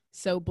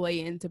so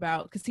blatant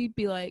about, because he'd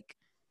be like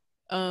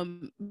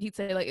he'd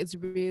say like it's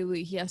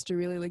really, he has to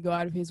really like go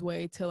out of his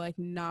way to like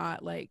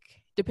not like,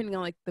 depending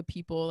on like the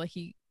people, like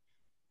he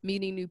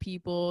meeting new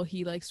people,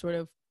 he like sort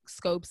of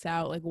scopes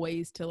out like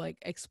ways to like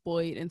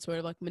exploit and sort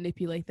of like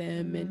manipulate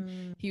them.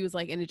 And he was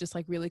like, and it just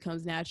like really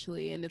comes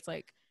naturally, and it's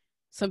like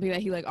something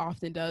that he like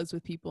often does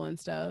with people and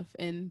stuff.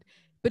 And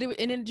but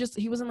it just,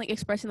 he wasn't like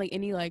expressing like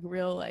any like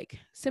real like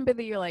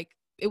sympathy or like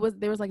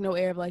there was like no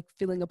air of like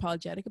feeling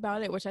apologetic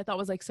about it, which I thought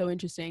was like so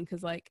interesting,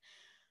 because like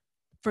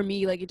for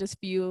me, like it just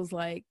feels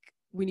like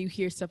when you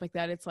hear stuff like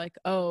that, it's like,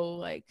 oh,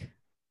 like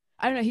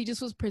I don't know, he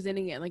just was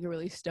presenting it in like a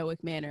really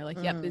stoic manner,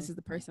 like yep, this is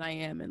the person I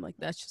am, and like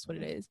that's just what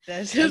it is.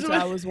 That's just what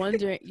I was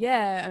wondering.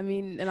 I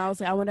mean, and I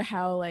was like, I wonder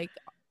how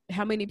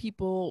many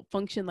people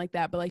function like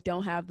that but like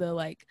don't have the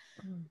like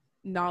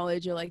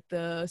knowledge or like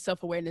the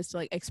self-awareness to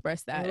like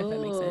express that. If that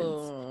makes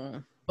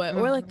sense. But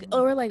or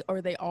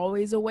are they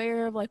always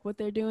aware of like what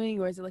they're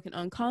doing, or is it like an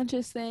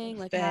unconscious thing,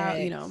 like how,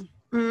 you know?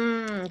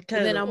 And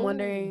then I'm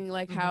wondering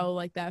like how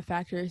like that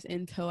factors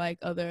into like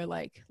other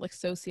like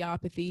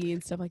sociopathy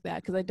and stuff like that,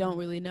 because I don't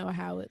really know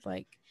how it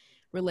like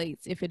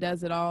relates, if it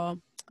does at all.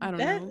 I don't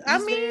know.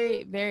 It's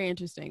very, very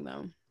interesting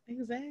though.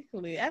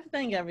 Exactly.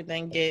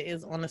 Everything get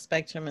is on the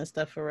spectrum and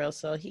stuff for real.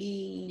 So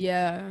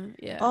yeah.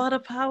 All the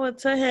power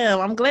to him.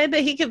 I'm glad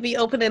that he could be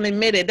open and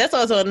admit it. That's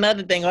also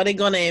another thing. Are they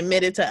going to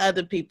admit it to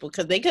other people?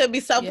 Because they could be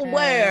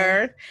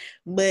self-aware,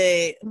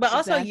 but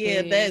also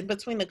that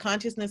between the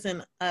consciousness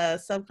and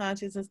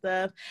subconscious and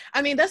stuff.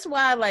 I mean, that's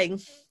why like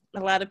a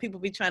lot of people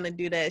be trying to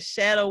do that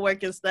shadow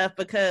work and stuff,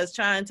 because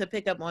trying to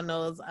pick up on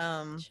those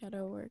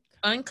shadow work,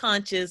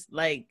 unconscious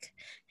like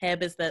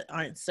habits that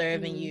aren't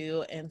serving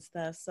you and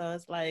stuff. So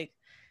it's like,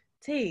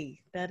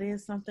 that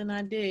is something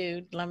I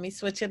do. Let me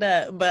switch it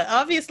up. But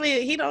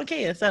obviously he don't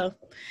care, so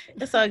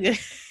it's all good.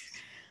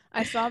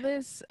 I saw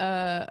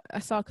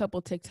a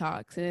couple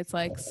TikToks, and it's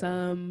like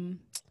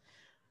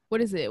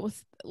what is it?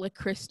 What's like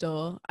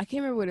crystal? I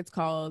can't remember what it's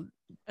called.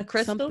 A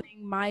crystal?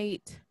 Something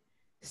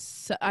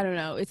I don't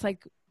know. It's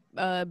like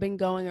been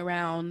going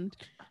around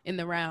in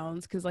the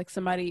rounds, because like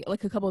somebody,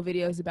 like a couple of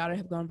videos about it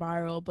have gone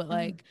viral, but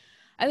like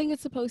I think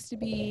it's supposed to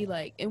be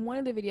like, in one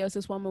of the videos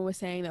this woman was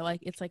saying that like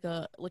it's like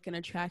an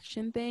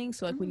attraction thing,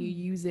 so like when you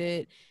use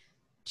it,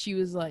 she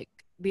was like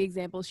the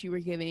examples she were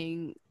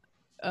giving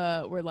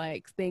were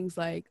like things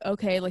like,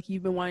 okay, like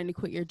you've been wanting to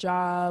quit your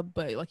job,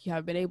 but like you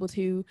haven't been able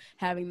to,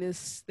 having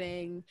this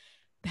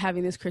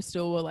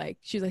crystal will like,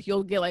 she's like,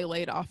 you'll get like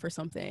laid off or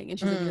something, and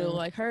she's like, it'll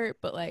like hurt,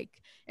 but like,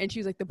 and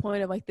she's like, the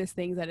point of like this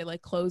thing is that it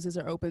like closes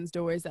or opens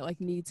doors that like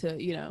need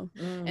to, you know.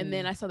 And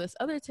then I saw this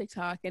other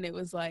TikTok, and it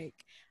was like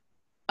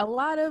a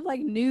lot of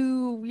like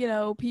new, you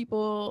know,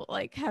 people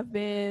like have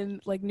been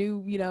like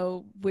new, you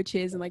know,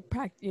 witches and like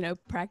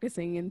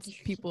practicing and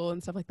people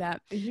and stuff like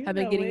that have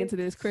been getting into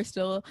this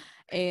crystal,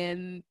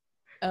 and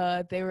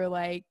they were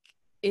like,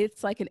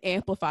 it's like an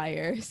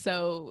amplifier,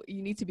 so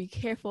you need to be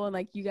careful, and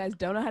like you guys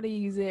don't know how to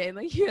use it, and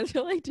like you guys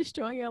are like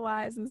destroying your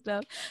lives and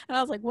stuff. And I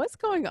was like, what's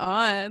going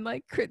on?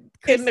 Like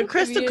in the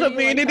crystal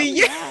community,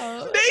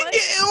 yeah, they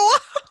get.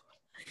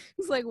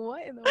 It's like,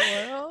 what in the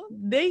world?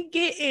 They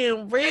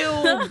getting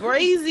real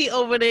crazy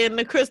over there in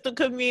the crystal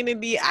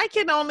community. I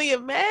can only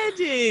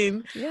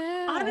imagine.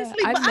 Yeah,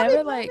 honestly,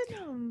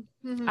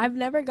 I've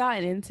never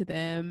gotten into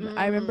them.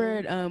 I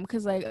remember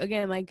because like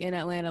again, like in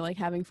Atlanta, like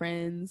having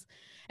friends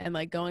and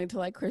like going to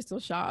like crystal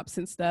shops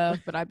and stuff,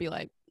 but I'd be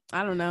like,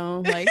 I don't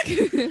know, like.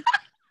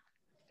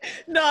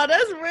 No,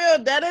 that's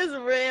real. That is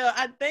real.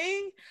 I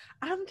think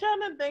I'm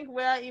trying to think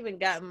where I even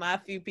got my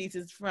few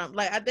pieces from.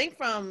 Like I think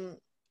from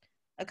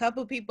a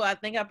couple people. I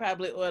think I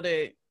probably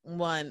ordered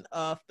one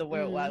off the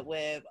World Wide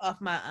Web, off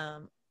my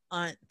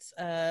aunt's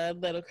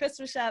little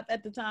Christmas shop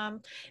at the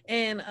time.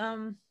 And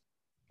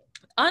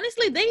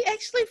honestly, they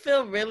actually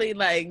feel really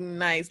like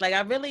nice. Like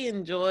I really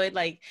enjoyed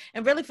like,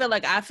 and really feel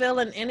like I feel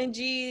an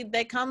energy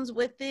that comes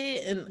with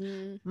it.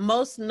 And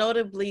most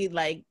notably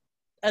like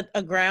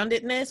a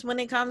groundedness when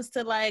it comes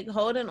to like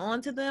holding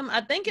on to them. I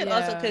think it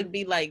also could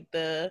be like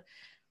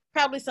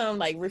probably some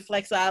like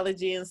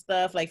reflexology and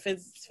stuff, like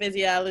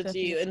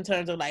physiology in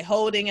terms of like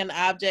holding an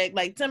object,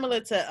 like similar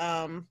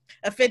to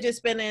a fidget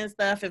spinner and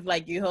stuff, if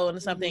like you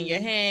holding something in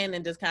your hand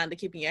and just kind of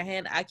keeping your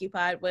hand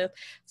occupied with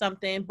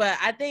something. But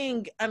I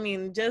think, I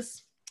mean,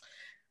 just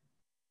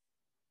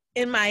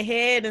in my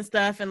head and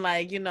stuff, and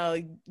like, you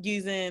know,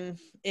 using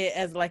it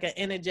as like an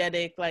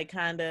energetic like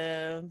kind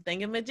of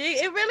thingamajig,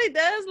 it really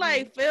does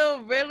like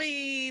feel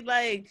really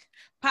like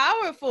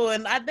powerful.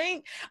 And I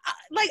think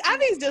like I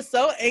be just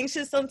so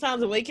anxious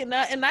sometimes waking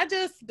up, and I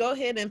just go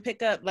ahead and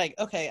pick up like,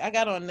 okay, I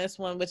got on this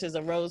one, which is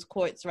a rose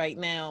quartz right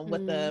now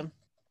with the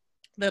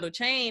little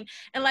chain,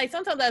 and like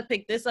sometimes I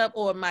pick this up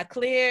or my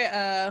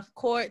clear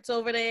quartz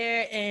over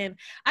there, and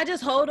I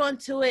just hold on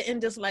to it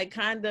and just like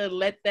kind of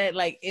let that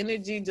like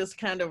energy just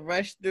kind of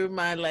rush through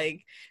my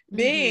like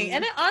being,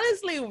 and it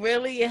honestly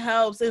really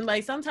helps. And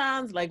like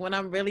sometimes like when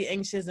I'm really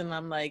anxious and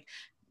I'm like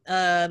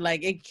I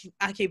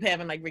keep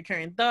having like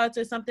recurring thoughts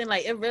or something,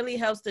 like it really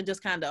helps to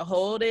just kind of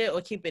hold it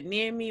or keep it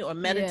near me or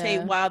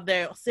meditate while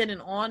they're sitting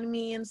on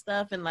me and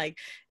stuff, and like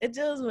it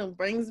just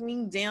brings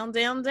me down.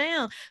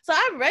 So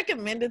I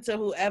recommend it to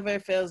whoever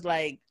feels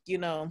like, you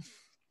know,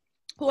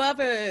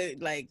 whoever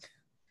like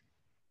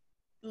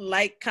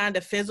kind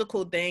of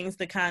physical things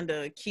to kind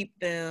of keep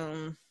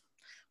them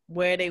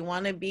where they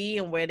want to be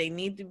and where they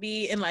need to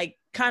be, and like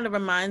kind of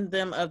remind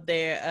them of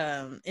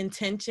their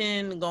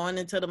intention going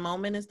into the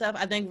moment and stuff.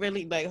 I think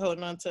really like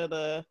holding on to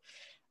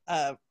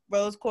the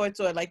rose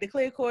quartz or like the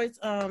clear quartz,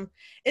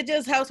 it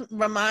just helps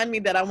remind me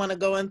that I want to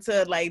go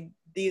into like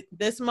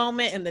this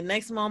moment and the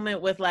next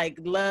moment with like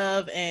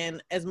love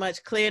and as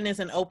much clearness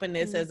and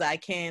openness as I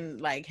can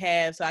like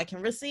have, so I can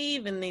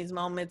receive in these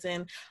moments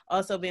and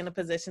also be in a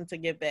position to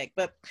give back.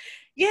 But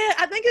yeah,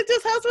 I think it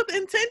just helps with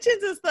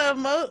intentions and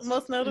stuff,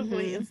 most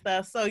notably and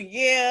stuff. So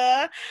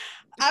yeah,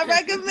 I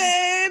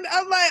recommend.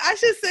 I'm like, I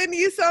should send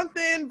you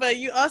something, but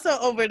you also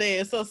over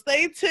there, so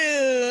stay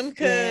tuned,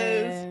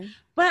 because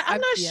but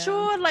I'm not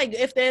sure like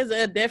if there's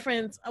a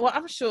difference. Well,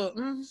 I'm sure,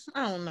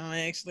 I don't know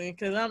actually,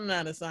 because I'm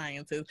not a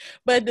scientist,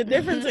 but the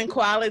difference in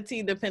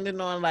quality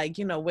depending on like,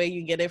 you know, where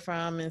you get it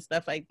from and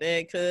stuff like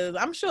that, because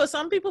I'm sure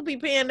some people be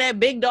paying that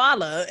big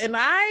dollar, and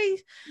I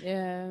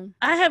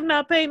have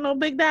not paid no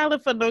big dollar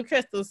for no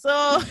crystal,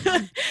 so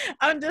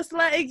I'm just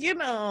like, you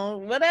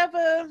know,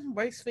 whatever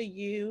works for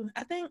you.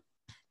 I think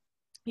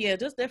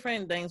just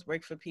different things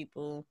work for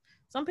people.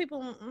 Some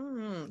people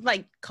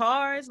like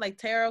cards, like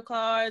tarot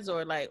cards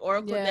or like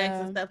oracle decks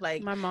and stuff.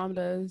 Like my mom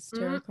does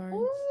tarot cards.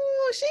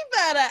 Ooh, she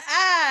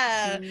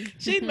better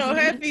she know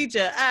her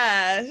future.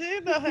 She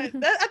know her.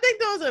 I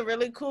think those are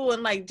really cool,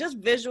 and like just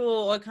visual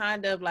or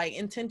kind of like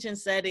intention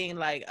setting,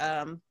 like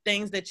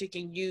things that you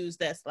can use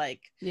that's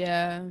like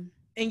in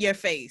your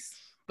face,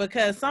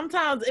 because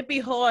sometimes it be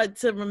hard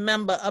to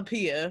remember up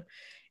here.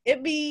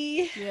 It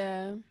be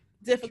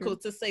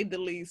difficult to say the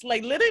least.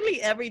 Like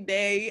literally every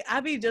day I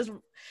be just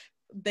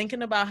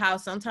thinking about how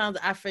sometimes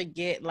I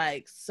forget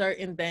like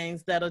certain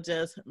things that'll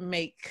just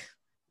make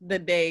the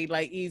day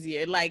like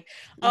easier, like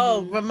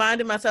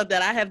reminding myself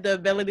that I have the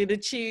ability to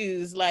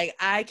choose, like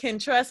I can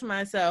trust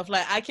myself,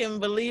 like I can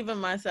believe in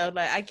myself,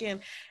 like I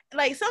can,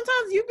 like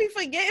sometimes you be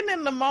forgetting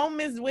in the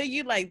moments where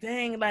you like,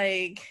 dang,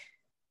 like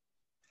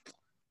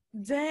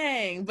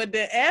Dang. But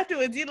then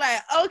afterwards, you're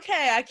like,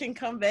 okay, I can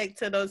come back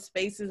to those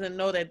spaces and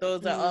know that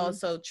those are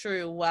also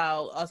true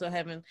while also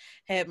having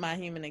had my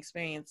human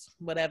experience,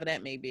 whatever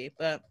that may be.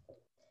 But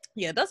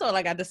yeah, that's all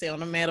I got to say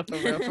on the matter for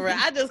real. For real.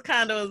 I just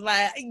kind of was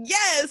like,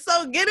 yeah,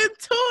 so get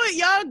into it,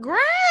 y'all.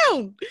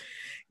 Ground.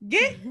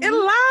 Get in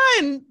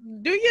line.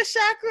 Do your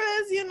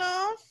chakras, you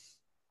know,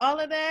 all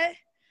of that.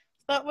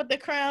 Start with the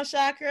crown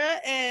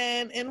chakra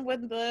and end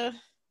with the,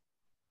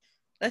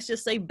 let's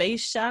just say,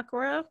 base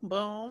chakra.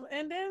 Boom.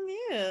 And then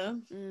yeah.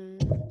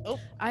 Oh.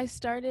 I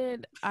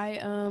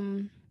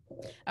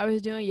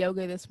was doing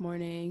yoga this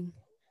morning.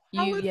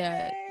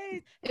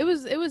 It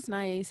was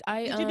nice.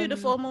 Did you do the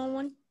full moon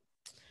one?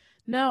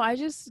 No, I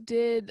just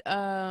did.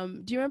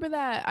 Do you remember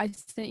that I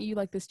sent you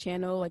like this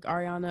channel, like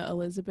Ariana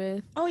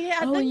Elizabeth? Oh yeah.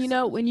 I think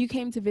so. When you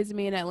came to visit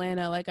me in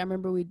Atlanta, like I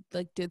remember we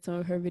like did some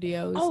of her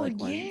videos. Oh like,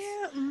 yeah.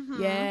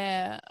 Mm-hmm.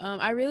 Yeah.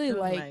 I really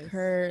like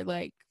her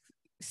like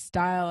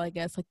style, I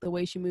guess, like the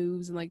way she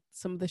moves and like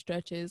some of the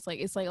stretches. Like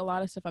it's like a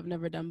lot of stuff I've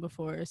never done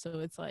before, so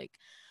it's like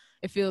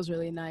it feels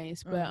really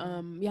nice. But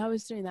yeah, I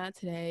was doing that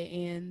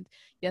today, and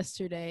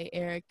yesterday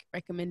Eric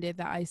recommended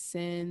that I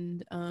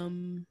send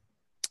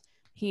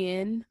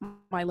Hien,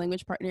 my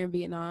language partner in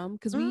Vietnam,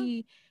 because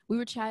we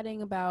were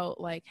chatting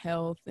about like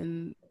health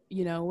and,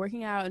 you know,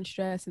 working out and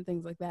stress and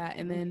things like that.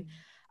 And then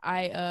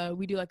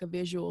we do like a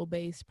visual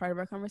based part of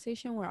our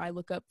conversation where I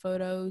look up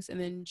photos and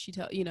then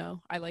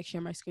I like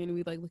share my screen and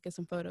we like look at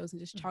some photos and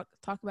just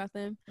talk about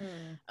them.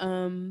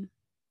 And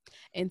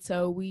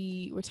so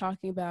we were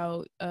talking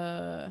about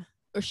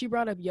or she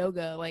brought up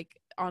yoga like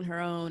on her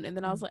own, and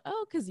then I was like,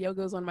 oh, because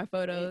yoga was on my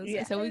photos. Yes.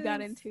 And so we got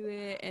into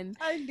it, and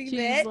she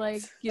was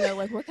like, you know,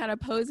 like, what kind of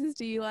poses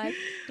do you like?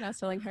 And I was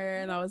telling her,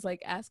 and I was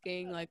like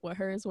asking like what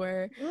hers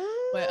were.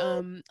 But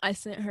I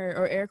sent her,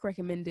 or Eric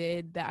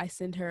recommended that I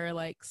send her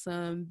like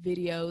some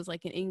videos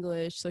like in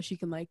English so she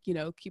can like, you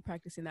know, keep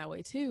practicing that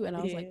way too. And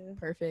I was like,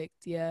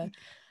 perfect. Yeah.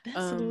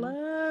 That's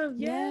love.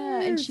 Yes.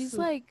 Yeah. And she's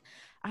like,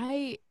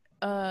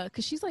 because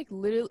she's like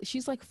literally,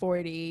 she's like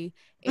 40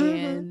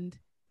 and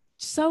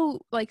so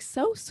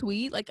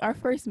sweet. Like our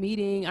first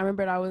meeting, I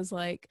remember I was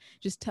like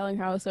just telling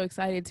her I was so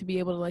excited to be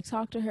able to like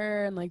talk to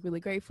her and like really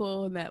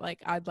grateful and that like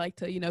I'd like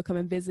to, you know, come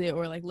and visit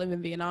or like live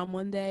in Vietnam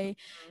one day.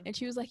 And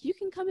she was like, you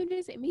can come and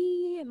visit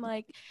me. And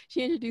like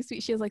she introduced me,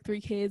 she has like 3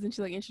 kids, and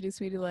she like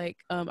introduced me to like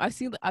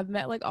I've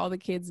met like all the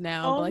kids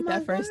now, but like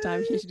that first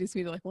time she introduced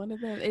me to like one of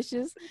them. It's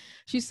just,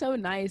 she's so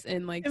nice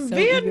and like so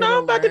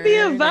Vietnam about to be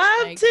a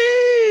vibe like,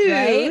 too,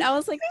 right? I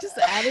was like just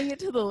adding it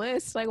to the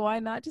list, like why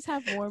not just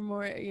have more and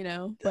more, you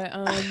know. But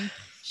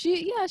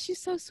she's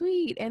so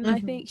sweet, and I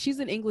think she's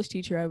an English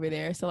teacher over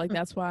there, so like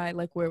that's why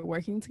like we're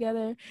working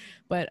together.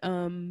 But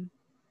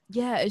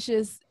yeah, it's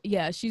just,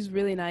 yeah, she's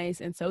really nice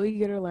and so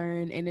eager to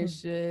learn, and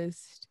it's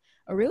just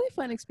a really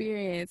fun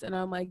experience, and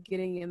I'm like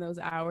getting in those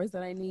hours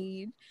that I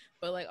need,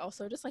 but like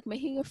also just like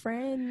making a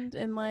friend.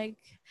 And like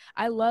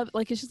I love,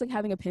 like, it's just like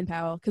having a pen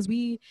pal, because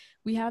we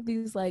have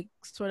these like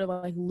sort of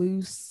like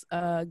loose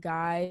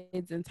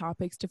guides and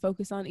topics to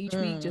focus on each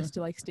week just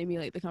to like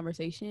stimulate the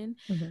conversation.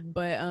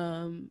 But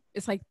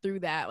it's like through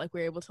that like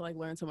we're able to like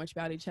learn so much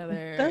about each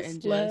other. That's and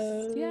just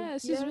love. Yeah,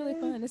 it's just really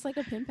fun. It's like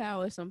a pen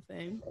pal or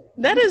something.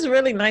 That is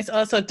really nice.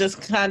 Also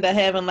just kind of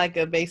having like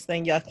a base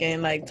thing y'all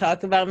can like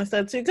talk about and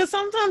stuff too, because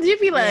sometimes you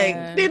be like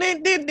but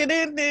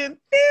exactly.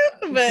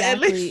 At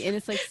least... and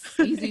it's like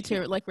easy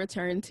to like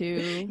return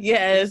to.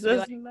 Yes,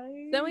 that's like,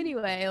 nice. So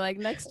anyway, like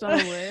next on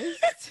the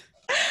list.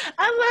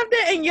 I love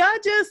that. And y'all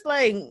just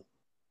like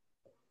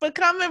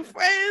becoming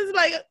friends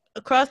like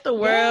across the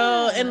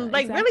world, and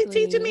like really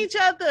teaching each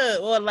other,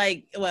 or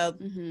like, well,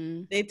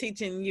 they're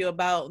teaching you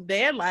about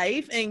their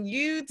life and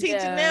you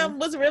teaching them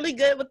was really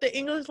good with the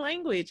English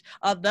language,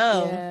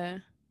 although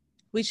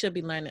we should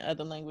be learning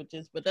other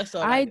languages, but that's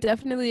all. I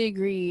definitely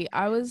agree.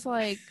 I was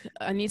like,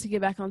 I need to get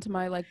back onto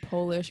my like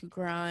Polish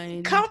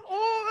grind. Come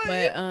on.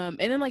 But and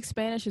then like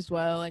Spanish as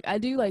well. Like I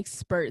do like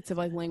spurts of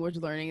like language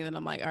learning, and then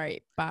I'm like, all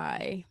right,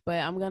 bye.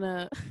 But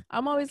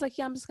I'm always like,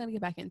 yeah, I'm just gonna get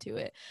back into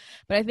it.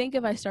 But I think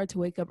if I start to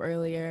wake up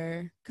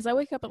earlier, because I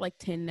wake up at like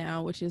 10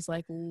 now, which is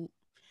like,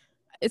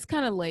 it's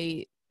kind of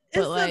late.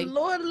 It's like, a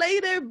little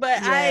later,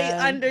 but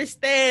I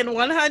understand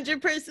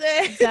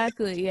 100%.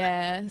 Exactly,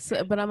 yeah.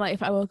 So, but I'm like,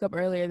 if I woke up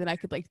earlier, then I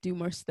could like do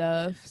more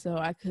stuff. So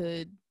I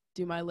could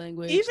do my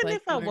language. Even like,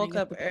 if I woke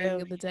up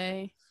early of the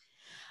day.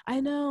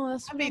 I know.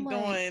 That's I'll be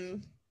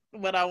doing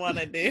what I want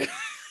to do.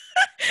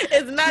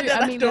 It's not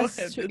that I don't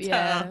have the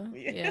time.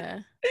 Yeah.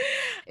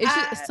 It's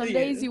just, some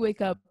days you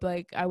wake up,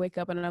 like I wake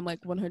up and I'm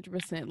like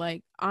 100%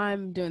 like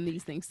I'm doing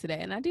these things today,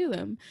 and I do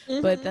them.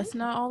 But that's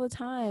not all the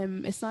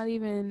time. It's not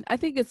even, I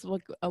think it's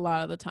like a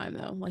lot of the time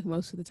though, like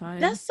most of the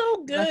time. That's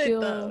so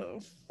good though.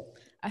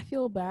 I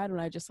feel bad when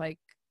I just like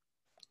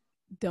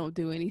don't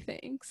do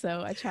anything,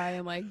 so I try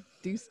and like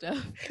do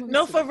stuff.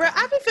 No, for real,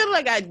 I be feeling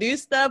like I do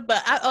stuff,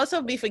 but I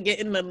also be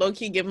forgetting to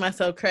low-key give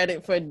myself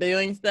credit for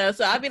doing stuff.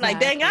 So I be like,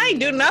 dang, I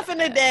ain't do nothing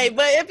today.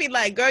 But it be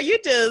like, girl, you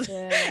just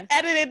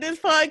edited this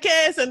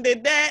podcast and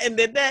did that,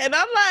 and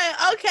I'm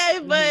like, okay,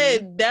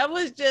 but that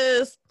was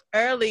just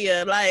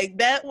earlier. Like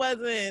that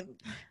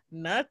wasn't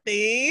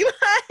nothing.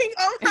 Like,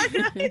 oh my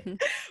God.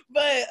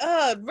 But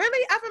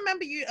really, I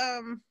remember you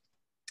I'm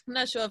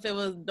not sure if it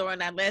was during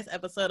that last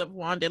episode of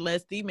Wanda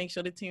Leslie. Make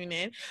sure to tune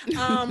in.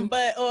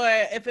 But or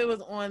if it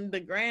was on the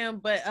gram,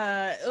 but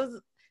it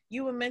was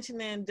you were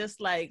mentioning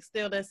just like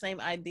still the same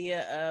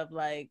idea of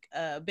like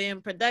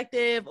being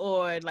productive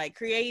or like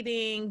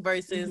creating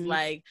versus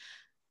like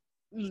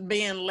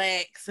being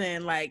lax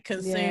and like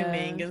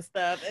consuming and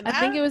stuff. And I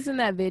think it was in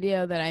that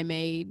video that I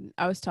made.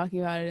 I was talking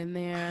about it in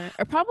there,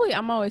 or probably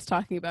I'm always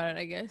talking about it,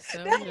 I guess.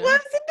 So, that was in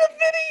the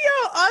video.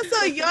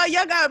 Also,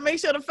 y'all gotta make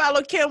sure to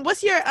follow Kim.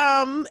 What's your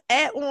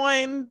at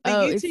on the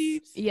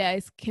YouTube?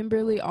 It's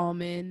Kimberly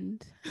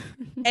Almond.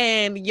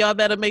 And y'all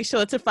better make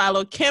sure to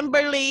follow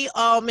Kimberly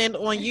Almond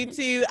on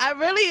YouTube. I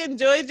really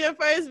enjoyed your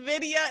first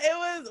video. It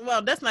was,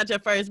 well, that's not your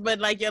first, but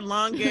like your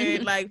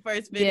longer like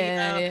first video.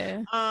 Yeah.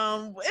 It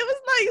was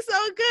like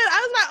so good.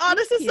 I was like, oh,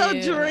 this is so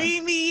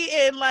dreamy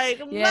and like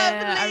lovely.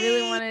 I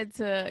really wanted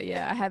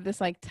to, I had this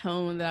like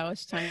tone that I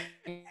was trying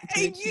to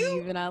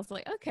achieve, and I was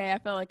like, okay, I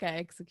felt like I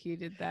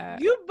executed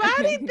that. You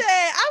bodied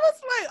that. I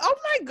was like, oh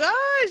my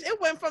gosh. It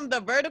went from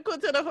the vertical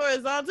to the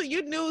horizontal.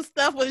 You knew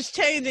stuff was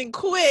changing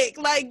quick.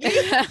 Like,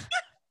 it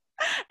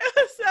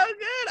was so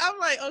good. I'm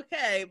like,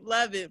 okay,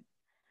 love it.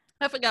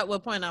 I forgot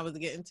what point I was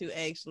getting to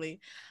actually.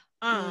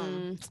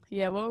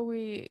 What were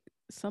we?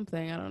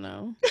 Something, I don't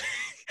know.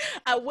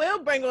 I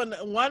will bring on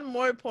one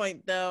more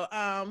point though.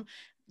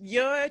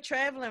 Your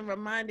traveling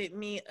reminded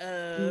me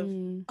of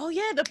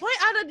the point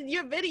out of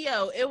your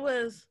video. It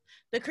was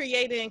the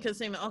creating and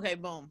consuming. Okay,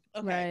 boom.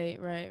 Okay.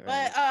 Right.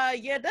 But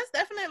that's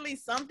definitely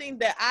something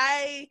that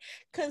I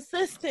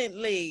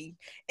consistently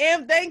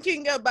am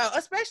thinking about,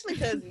 especially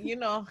because you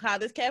know how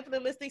this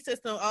capitalistic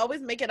system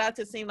always make it out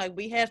to seem like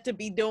we have to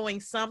be doing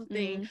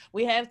something.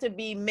 We have to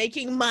be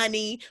making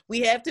money.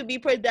 We have to be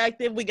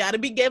productive. We got to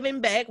be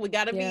giving back. We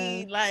got to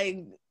be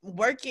like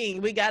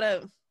working. We got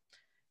to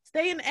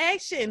stay in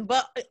action.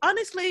 But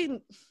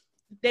honestly,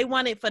 they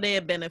want it for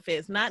their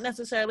benefits, not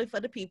necessarily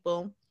for the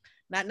people,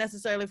 not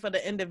necessarily for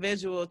the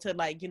individual to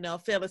like, you know,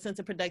 feel a sense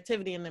of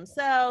productivity in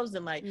themselves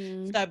and like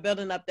start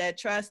building up that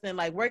trust and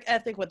like work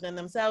ethic within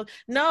themselves.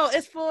 No,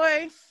 it's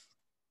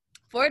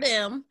for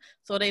them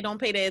so they don't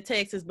pay their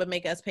taxes but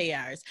make us pay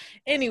ours.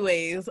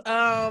 Anyways,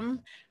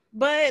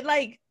 but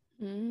like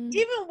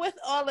even with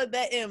all of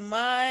that in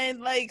mind,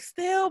 like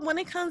still when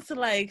it comes to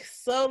like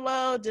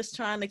solo, just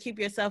trying to keep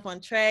yourself on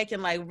track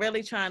and like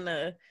really trying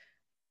to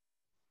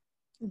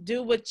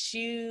do what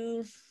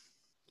you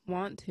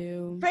want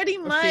to pretty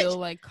much feel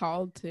like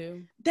called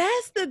to.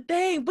 That's the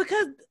thing,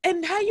 because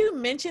and how you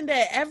mentioned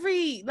that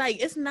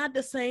it's not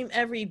the same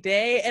every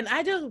day, and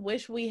I just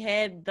wish we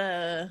had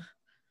the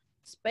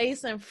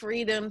space and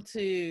freedom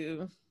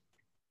to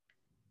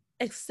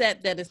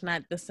accept that it's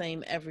not the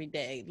same every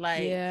day.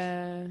 Like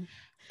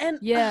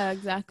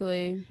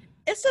exactly.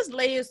 It's just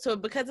layers to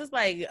it, because it's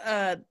like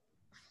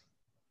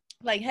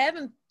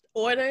having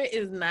order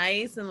is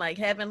nice, and like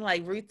having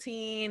like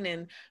routine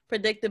and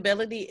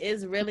predictability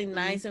is really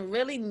nice and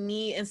really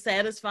neat and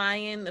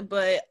satisfying,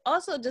 but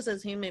also just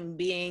as human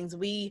beings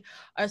we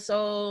are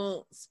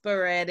so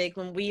sporadic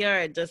when we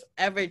are just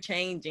ever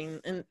changing,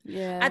 and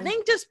I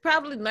think just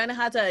probably learning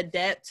how to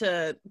adapt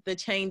to the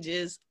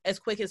changes as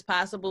quick as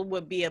possible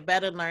would be a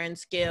better learned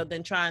skill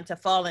than trying to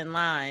fall in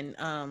line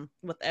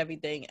with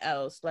everything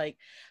else. Like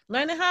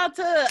learning how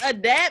to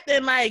adapt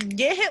and like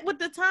get hit with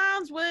the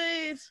times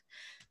would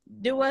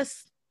do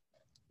us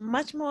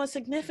much more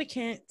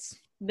significance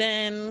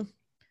than,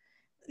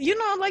 you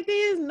know, like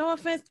these, no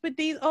offense, but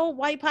these old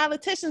white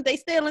politicians, they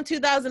still in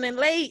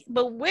 2008,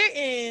 but we're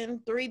in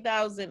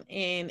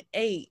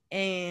 3008,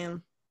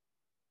 and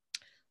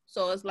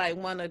so it's like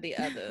one or the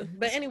other.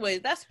 But anyways,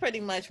 that's pretty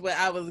much what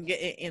I was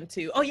getting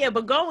into. Oh yeah,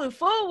 but going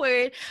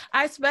forward,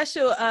 our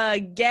special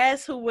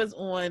guest who was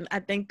on,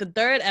 I think, the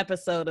 3rd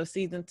episode of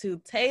season 2,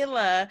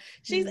 Taylor,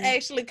 she's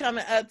actually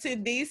coming up to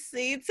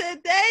DC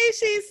today,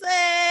 she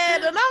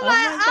said. And I'm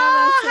like,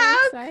 God,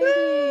 that's so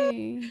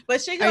exciting. Cool.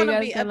 But she's gonna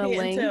be up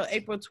here until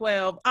April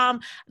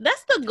 12th.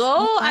 That's the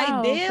goal,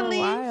 ideally.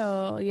 For a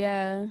while.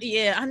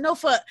 Yeah, I know,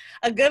 for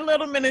a good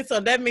little minute, so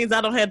that means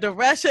I don't have to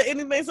rush or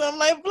anything. So I'm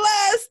like,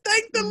 bless,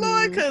 thank the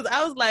Lord, because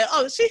I was like,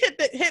 oh, she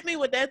hit me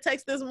with that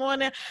text this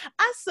morning.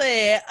 I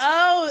said,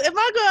 oh, am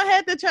I gonna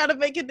have to try to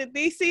make it to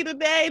DC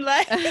today?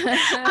 Like,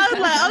 I was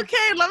like,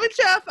 okay, let me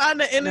try to find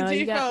the energy.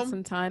 You got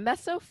some time.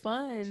 That's so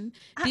fun.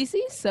 DC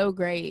is so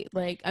great.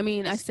 Like, I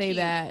mean, I say cute.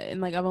 That, and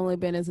like I've only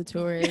been as a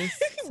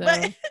tourist, so.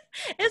 But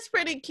it's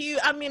pretty cute.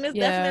 I mean, it's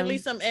definitely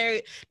some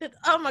area that,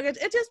 oh my gosh,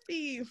 it just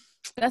be.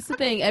 That's the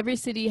thing. Every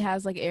city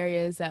has like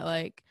areas that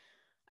like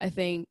I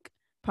think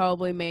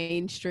probably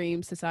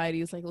mainstream society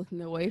is like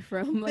looking away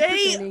from, like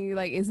pretending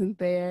like isn't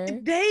there.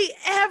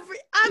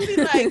 I'd be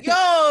like,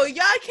 yo,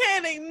 y'all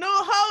can't ignore,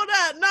 hold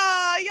up,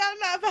 no, y'all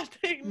not about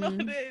to ignore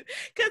this,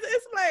 because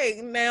it's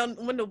like now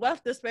when the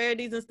wealth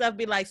disparities and stuff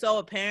be like so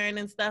apparent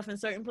and stuff in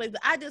certain places,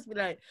 I just be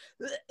like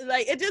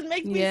it just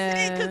makes me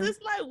sick, because it's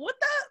like, what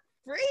the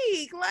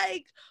freak,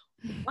 like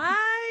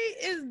why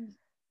is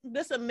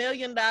this $1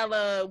 million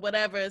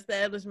whatever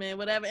establishment,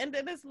 whatever. And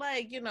then it's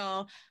like, you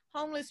know,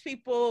 homeless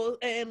people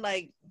and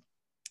like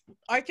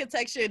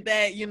architecture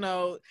that, you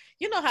know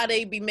how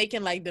they be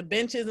making like the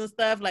benches and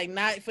stuff, like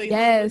not for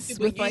homeless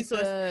people with like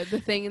use.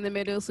 the thing in the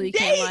middle so you They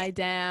can't lie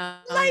down,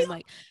 like, and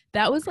like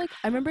that was like,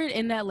 I remember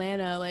in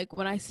Atlanta, like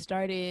when I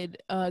started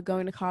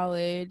going to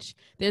college,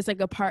 there's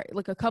like a park,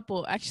 like a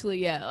couple actually,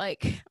 yeah,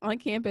 like on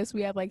campus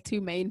we have like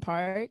two main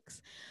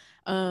parks.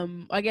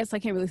 I guess I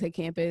can't really say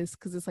campus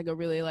because it's like a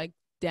really like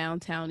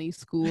downtowny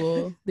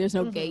school. There's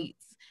no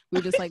gates.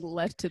 We're just like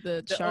left to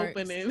the sharks.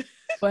 Opening.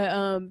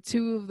 But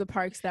two of the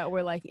parks that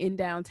were like in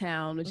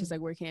downtown, which is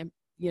like where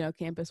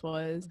campus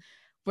was,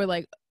 were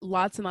like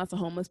lots and lots of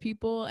homeless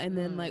people. And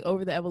then like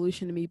over the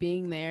evolution of me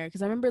being there,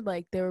 because I remember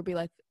like there would be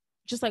like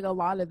just like a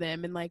lot of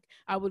them, and like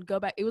I would go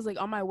back. It was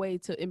like on my way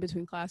to in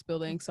between class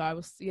buildings, so I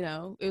was, you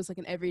know, it was like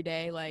an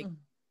everyday like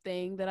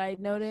thing that I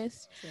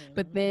noticed.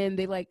 But then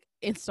they like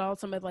installed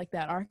some of like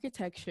that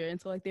architecture,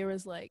 and so like there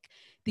was like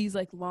these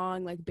like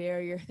long like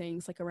barrier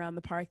things like around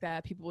the park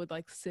that people would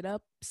like sit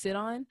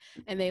on,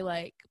 and they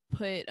like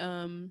put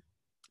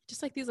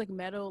just like these like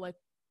metal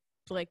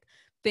like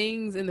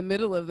things in the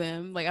middle of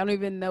them. Like I don't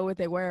even know what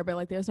they were, but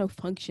like there's no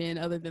function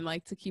other than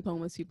like to keep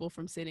homeless people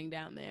from sitting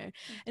down there.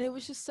 And it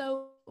was just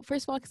so,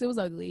 first of all, because it was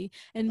ugly,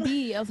 and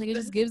B, I was like, it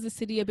just gives the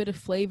city a bit of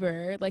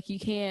flavor. Like you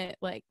can't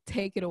like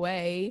take it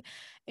away.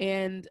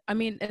 And I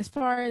mean, as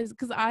far as,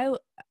 because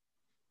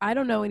I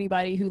don't know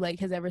anybody who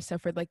like has ever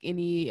suffered like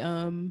any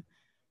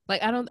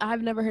like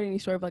I've never heard any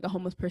story of like a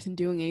homeless person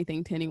doing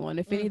anything to anyone.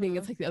 If anything,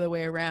 it's like the other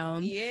way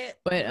around. Yeah.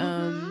 But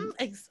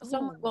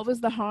so what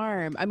was the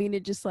harm? I mean,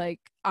 it just like,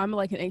 I'm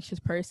like an anxious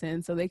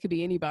person, so they could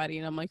be anybody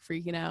and I'm like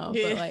freaking out.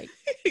 Yeah. But like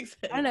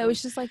Exactly. I don't know,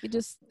 it's just like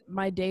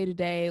my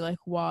day-to-day like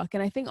walk.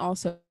 And I think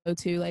also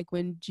too, like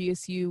when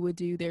GSU would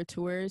do their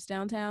tours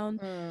downtown,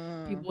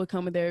 people would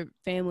come with their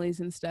families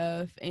and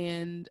stuff.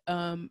 And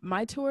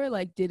my tour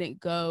like didn't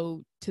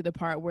go to the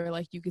part where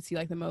like you could see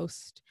like the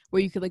most,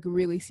 where you could like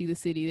really see the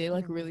city. They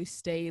like really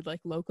stayed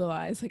like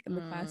localized like in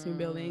the classroom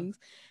buildings.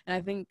 And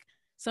I think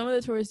some of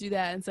the tours do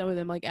that, and some of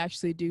them like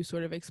actually do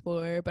sort of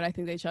explore, but I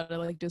think they try to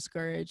like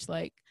discourage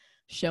like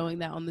showing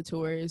that on the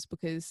tours,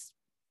 because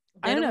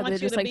I don't know, they're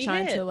just like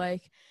trying to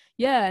like,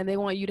 yeah, and they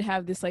want you to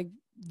have this like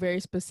very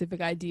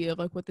specific idea of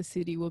like what the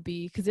city will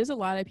be, because there's a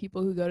lot of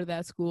people who go to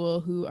that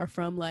school who are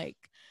from like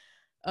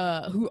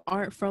who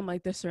aren't from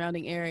like the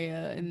surrounding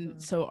area,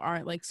 and so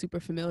aren't like super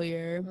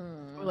familiar,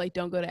 or like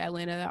don't go to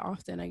Atlanta that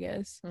often, I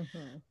guess.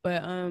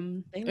 But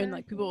and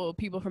like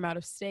people from out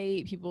of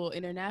state, people,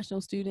 international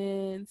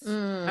students. I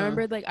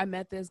remember like I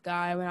met this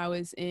guy when I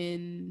was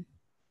in,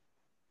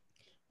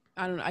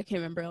 I don't know, I can't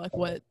remember like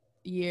what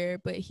year,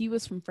 but he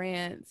was from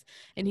France,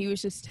 and he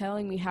was just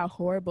telling me how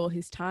horrible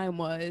his time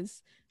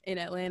was in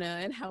Atlanta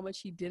and how much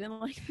he didn't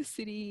like the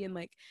city. And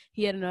like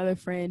he had another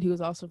friend who was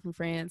also from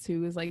France who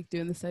was like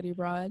doing the study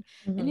abroad,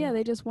 and yeah,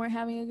 they just weren't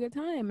having a good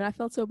time, and I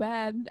felt so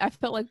bad. I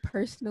felt like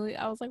personally,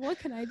 I was like, what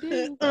can I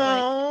do? But,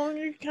 like,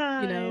 you're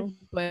kind. You know,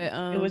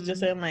 but it was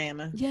just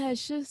Atlanta. Yeah,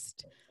 it's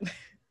just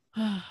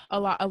a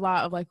lot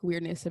of like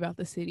weirdness about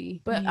the city.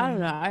 But I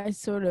don't know, I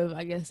sort of,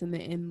 I guess in the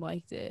end,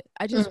 liked it.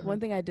 I just one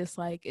thing I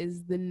dislike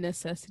is the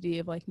necessity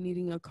of like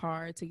needing a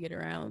car to get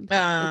around.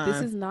 Like,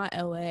 this is not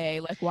LA.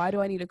 Like, why do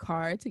I need a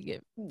car to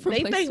get from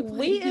they place think to place?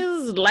 we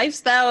is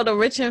lifestyle the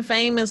rich and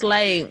famous.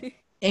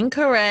 Like,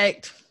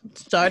 incorrect.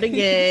 Start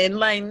again.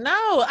 Like, no,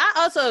 I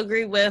also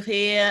agree with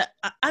here.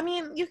 I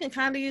mean, you can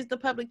kind of use the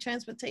public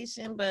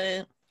transportation,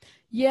 but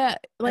yeah,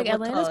 like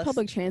Atlanta's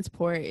public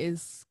transport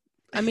is,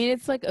 I mean,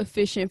 it's like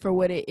efficient for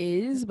what it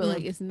is, but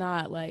like it's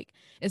not like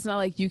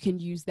you can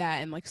use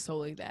that and like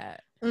solely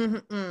that.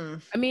 I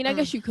mean, I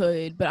guess you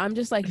could, but I'm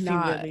just like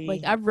not really...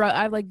 like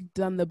I've like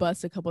done the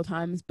bus a couple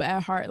times, but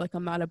at heart, like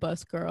I'm not a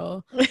bus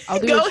girl.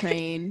 I'll do a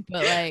train,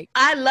 but like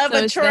I love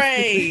a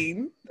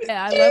train.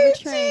 Yeah, I love a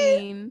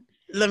train.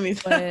 Let me.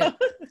 But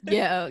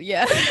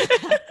yeah.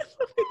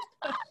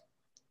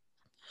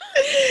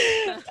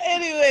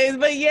 Anyways,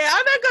 but yeah,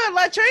 I'm not gonna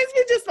lie, trains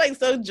get just like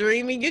so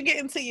dreamy. You get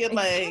into your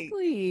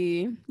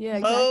exactly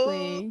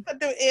put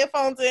the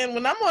earphones in.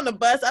 When I'm on the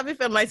bus, I be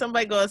feeling like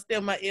somebody gonna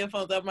steal my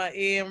earphones out my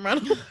ear and run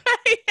away.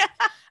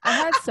 I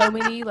had so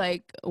many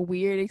like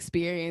weird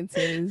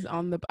experiences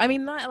on the, I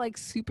mean, not like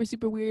super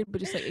weird, but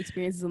just like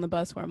experiences on the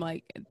bus where I'm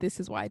like, this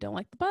is why I don't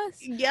like the bus.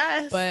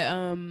 Yes. But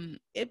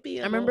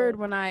I remembered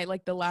when I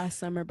like the last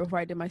summer before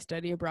I did my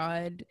study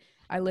abroad,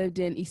 I lived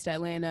in East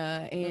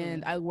Atlanta,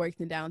 and I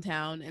worked in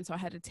downtown, and so I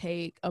had to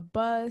take a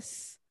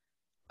bus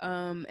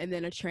and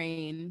then a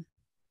train,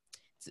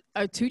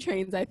 or two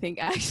trains, I think,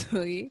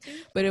 actually,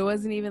 but it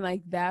wasn't even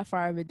like that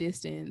far of a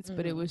distance,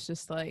 but it was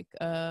just like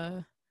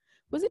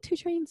was it two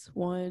trains?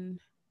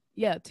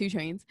 Two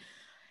trains.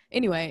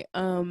 Anyway,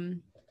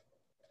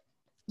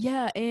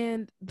 yeah,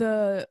 and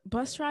the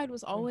bus ride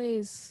was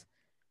always,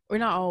 or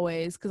not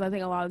always, because I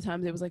think a lot of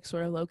times it was like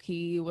sort of low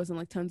key. It wasn't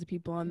like tons of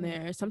people on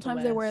there.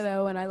 Sometimes there were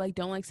though, and I like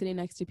don't like sitting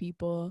next to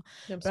people.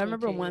 But I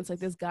remember once like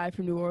this guy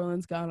from New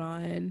Orleans got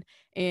on,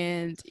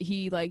 and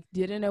he like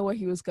didn't know where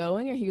he was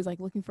going, or he was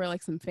like looking for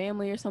like some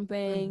family or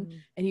something,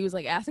 and he was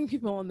like asking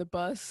people on the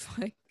bus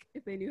like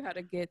if they knew how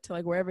to get to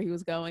like wherever he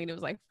was going. It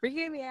was like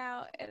freaking me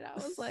out, and I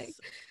was like,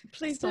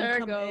 please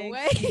don't go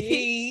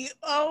away.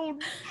 Oh,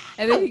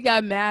 and then he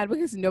got mad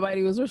because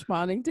nobody was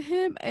responding to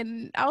him,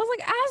 and I was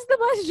like, ask the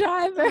bus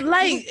driver,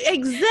 like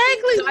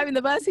exactly driving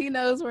the bus, he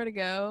knows where to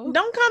go.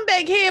 Don't come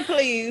back here,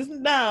 please.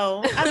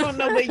 No, I don't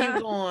know where you're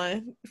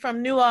going.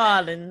 From New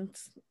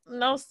Orleans.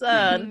 No,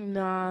 son.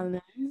 No,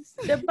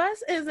 the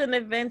bus is an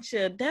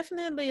adventure,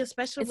 definitely,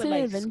 especially with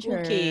like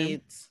school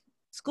kids.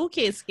 School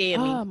kids scare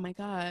me. Oh my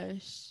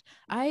gosh.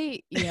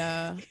 I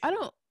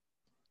don't.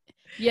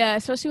 Yeah,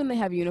 especially when they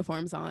have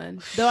uniforms on.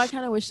 Though I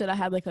kind of wish that I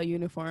had like a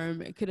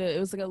uniform. It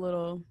was like a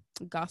little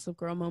Gossip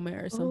Girl moment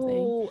or something.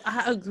 Oh,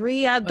 I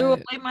agree. I threw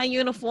away my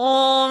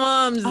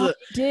uniforms. Oh, you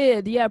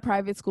did. Yeah,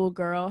 private school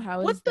girl.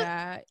 How is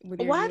that?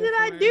 Why did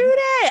I do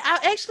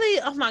that? I actually,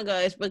 oh my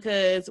gosh,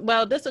 because,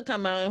 well, this will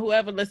come out.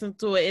 Whoever listens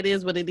to it, it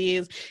is what it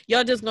is.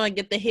 Y'all just going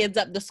to get the heads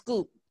up, the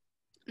scoop.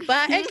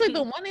 But I actually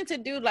been wanting to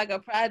do like a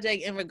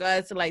project in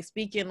regards to like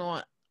speaking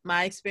on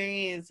my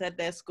experience at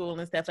that school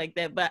and stuff like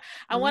that. But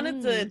I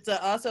wanted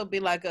to also be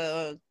like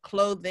a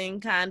clothing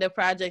kind of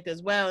project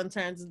as well, in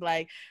terms of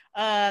like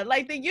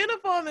the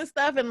uniform and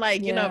stuff, and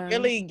like, you know,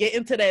 really get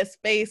into that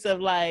space of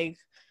like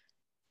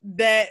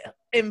that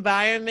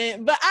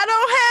environment. But I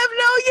don't have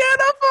no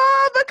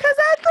uniform because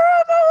I threw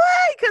them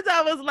away because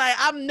I was like,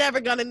 I'm never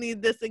gonna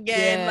need this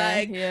again.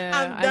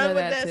 I'm done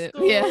with that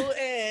school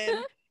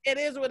and it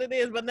is what it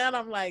is. But then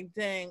I'm like,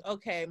 dang,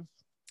 okay.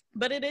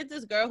 But it is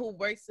this girl who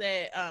works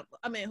at,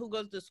 who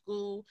goes to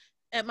school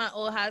at my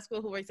old high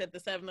school, who works at the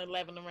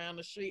 7-Eleven around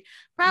the street.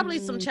 Probably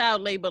some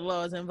child labor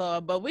laws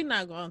involved, but we're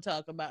not going to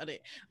talk about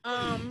it.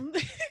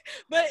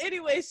 But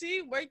anyway,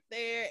 she worked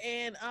there,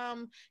 and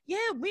me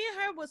and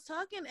her was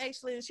talking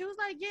actually, and she was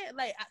like,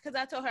 because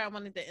I told her I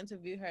wanted to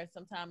interview her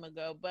some time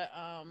ago, but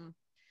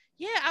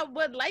I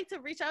would like to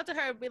reach out to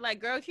her and be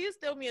like, girl, can you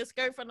steal me a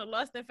skirt from the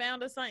Lost and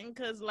Found or something?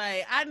 Because,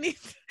 like, I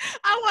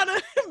want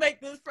to make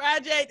this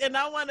project, and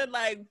I want to,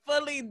 like,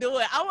 fully do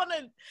it. I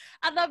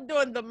love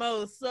doing the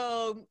most.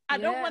 So I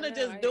don't want to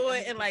just do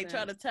it and, like,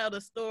 try to tell the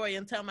story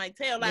and tell my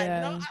tale. Like,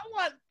 no, I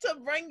want to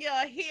bring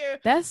y'all here.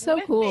 That's so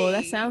cool.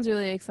 That sounds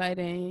really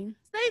exciting.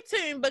 Stay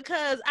tuned,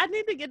 because I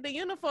need to get the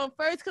uniform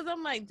first, because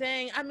I'm like,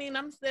 dang,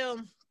 I'm still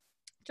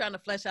trying to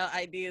flesh out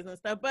ideas and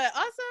stuff, but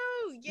also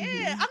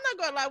I'm not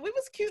gonna lie, we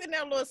was cute in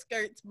our little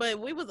skirts, but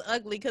we was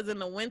ugly because in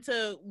the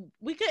winter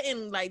we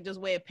couldn't like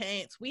just wear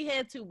pants. We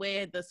had to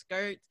wear the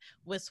skirts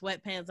with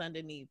sweatpants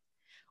underneath,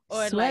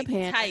 or sweatpants, like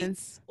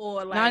tights,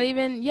 or like not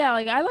even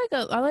I like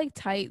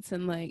tights,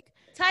 and like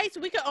tights.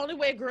 We could only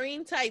wear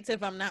green tights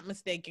if I'm not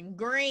mistaken.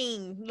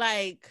 Green,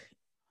 like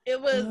it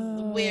was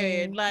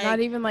weird. Like not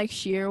even like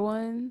sheer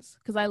ones,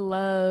 because I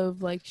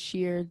love like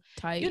sheer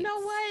tights. You know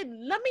what?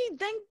 Let me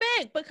think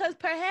back, because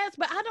perhaps,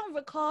 but I don't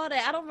recall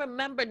that. I don't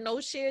remember no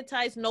sheer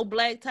tights, no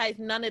black tights,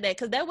 none of that,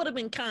 because that would have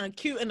been kind of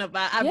cute in a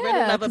vibe. I really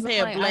love a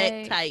pair of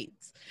black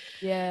tights.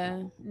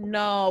 Yeah.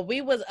 No, we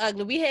was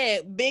ugly. We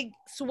had big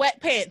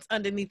sweatpants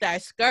underneath our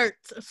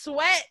skirts,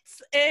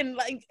 sweats, and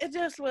like it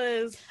just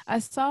was. I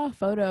saw a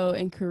photo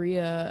in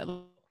Korea.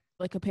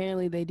 Like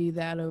apparently they do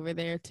that over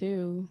there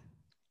too.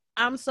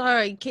 I'm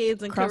sorry,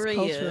 kids in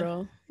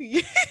Korea.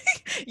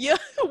 Yeah,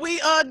 we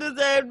all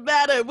deserve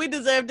better. We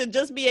deserve to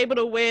just be able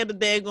to wear the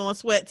daggone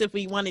sweats if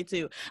we wanted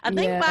to. I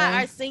think by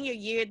our senior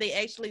year, they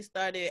actually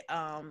started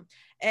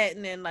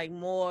adding in like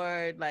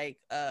more like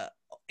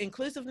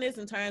inclusiveness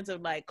in terms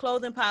of like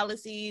clothing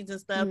policies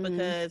and stuff,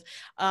 because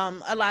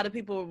a lot of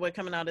people were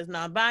coming out as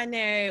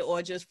non-binary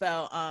or just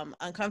felt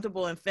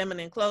uncomfortable in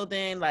feminine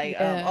clothing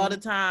all the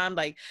time.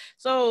 Like,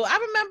 so I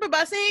remember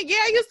by saying,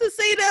 I used to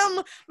see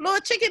them little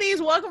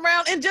chickadees walking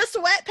around in just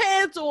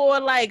sweatpants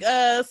or like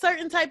a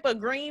certain type of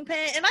green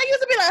pant, and I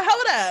used to be like,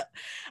 hold up.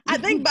 I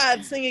think by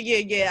senior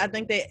year, I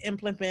think they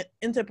implemented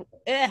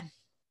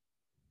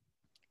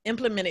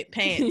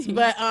pants.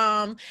 But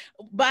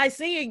by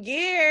senior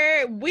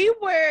year, we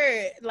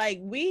were like,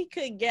 we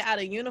could get out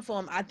of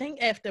uniform, I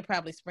think after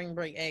probably spring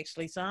break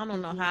actually. So I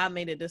don't know how I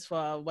made it this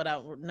far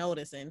without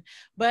noticing.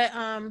 But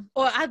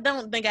or I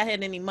don't think I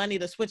had any money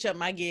to switch up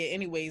my gear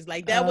anyways.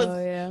 Like that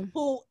I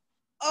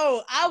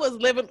was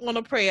living on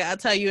a prayer, I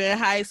tell you, in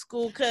high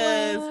school,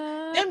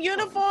 because them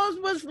uniforms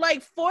was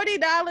like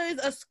 $40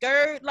 a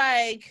skirt,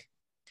 like.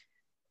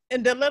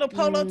 And the little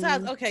polo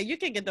tops, okay, you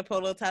can get the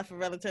polo tops for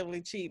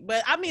relatively cheap.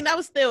 But I mean,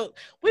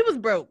 we was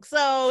broke.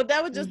 So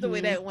that was just the way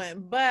that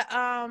went. But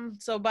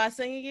so by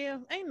senior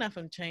year, ain't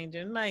nothing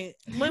changing. Like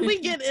when we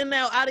get in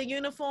now out of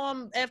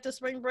uniform after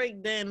spring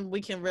break, then we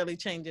can really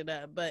change it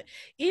up. But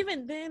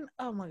even then,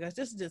 oh my gosh,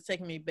 this is just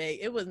taking me back.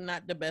 It was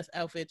not the best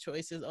outfit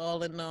choices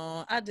all in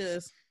all. I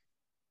just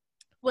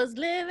was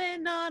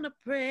living on a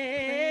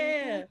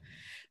prayer.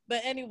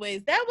 But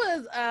anyways, that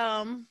was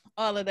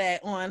all of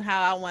that on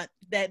how I want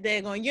that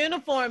daggone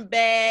uniform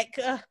back.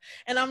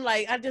 And I'm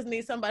like, I just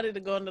need somebody to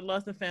go in the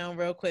Lost and Found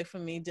real quick for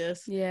me.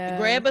 Just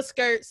grab a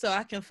skirt so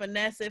I can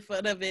finesse it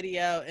for the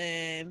video.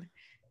 And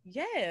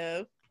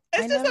yeah,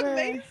 it's just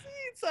amazing.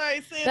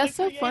 Sorry, that's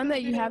so fun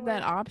that you have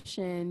that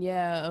option.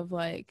 Yeah, of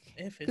like,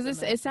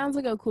 because it sounds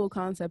like a cool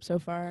concept so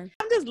far.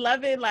 I'm just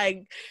loving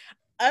like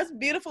us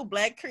beautiful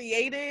Black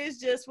creators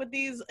just with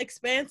these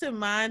expansive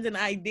minds and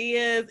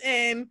ideas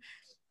and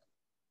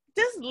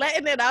just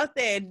letting it out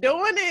there,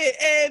 doing it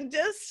and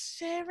just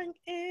sharing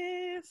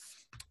it.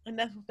 And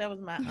that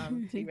was my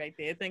tea right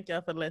there. Thank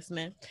y'all for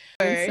listening.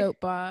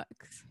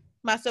 Soapbox.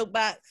 My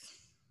soapbox.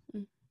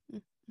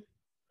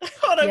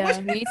 Hold on, yeah,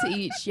 we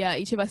need to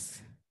each of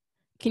us.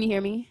 Can you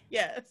hear me?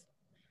 Yes.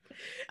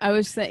 I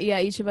was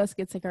saying, each of us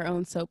gets like our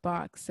own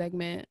soapbox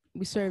segment.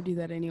 We sort of do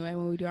that anyway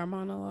when we do our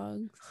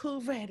monologues.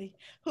 Who ready?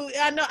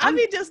 I know. I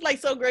be just like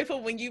so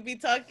grateful when you be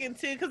talking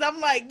too, because I'm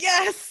like,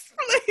 yes,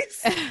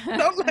 please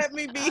don't let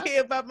me be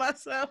here by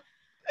myself.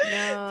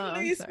 No,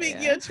 please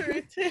speak your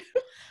truth too.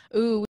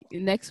 Ooh,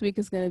 next week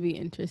is gonna be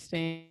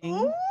interesting.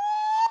 Ooh.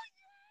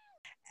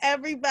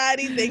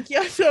 Everybody, thank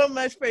y'all so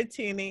much for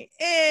tuning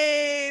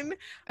in.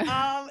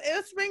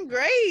 It's been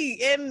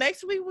great. And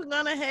next week we're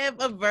gonna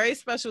have a very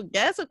special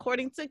guest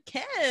according to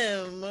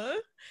Kim.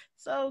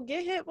 So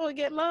get hip or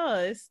get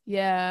lost.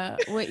 Yeah.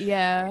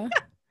 Yeah.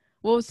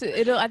 Well, so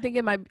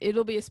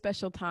it'll be a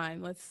special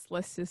time. Let's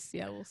just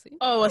we'll see.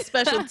 Oh, a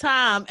special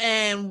time,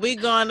 and we're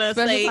gonna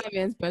special time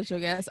and special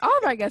guests. All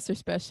of our guests are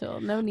special.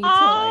 No need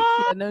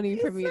to no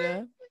need for me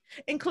to,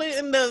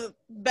 including the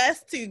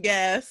best two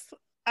guests.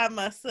 I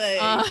must say.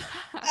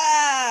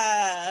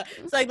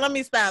 It's like, let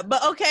me stop.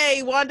 But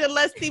okay,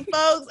 Wanderlusty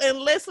folks and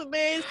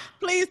listeners,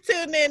 please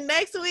tune in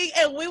next week,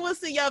 and we will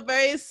see y'all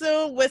very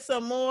soon with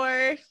some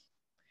more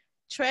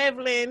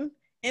traveling,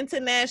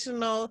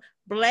 international,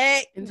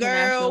 Black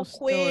girl,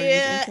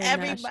 queer,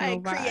 everybody,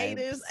 vibes.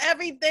 Creatives,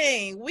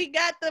 everything. We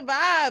got the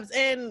vibes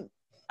and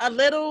a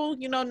little,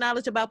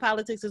 knowledge about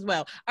politics as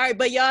well. All right,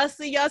 but y'all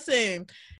see y'all soon.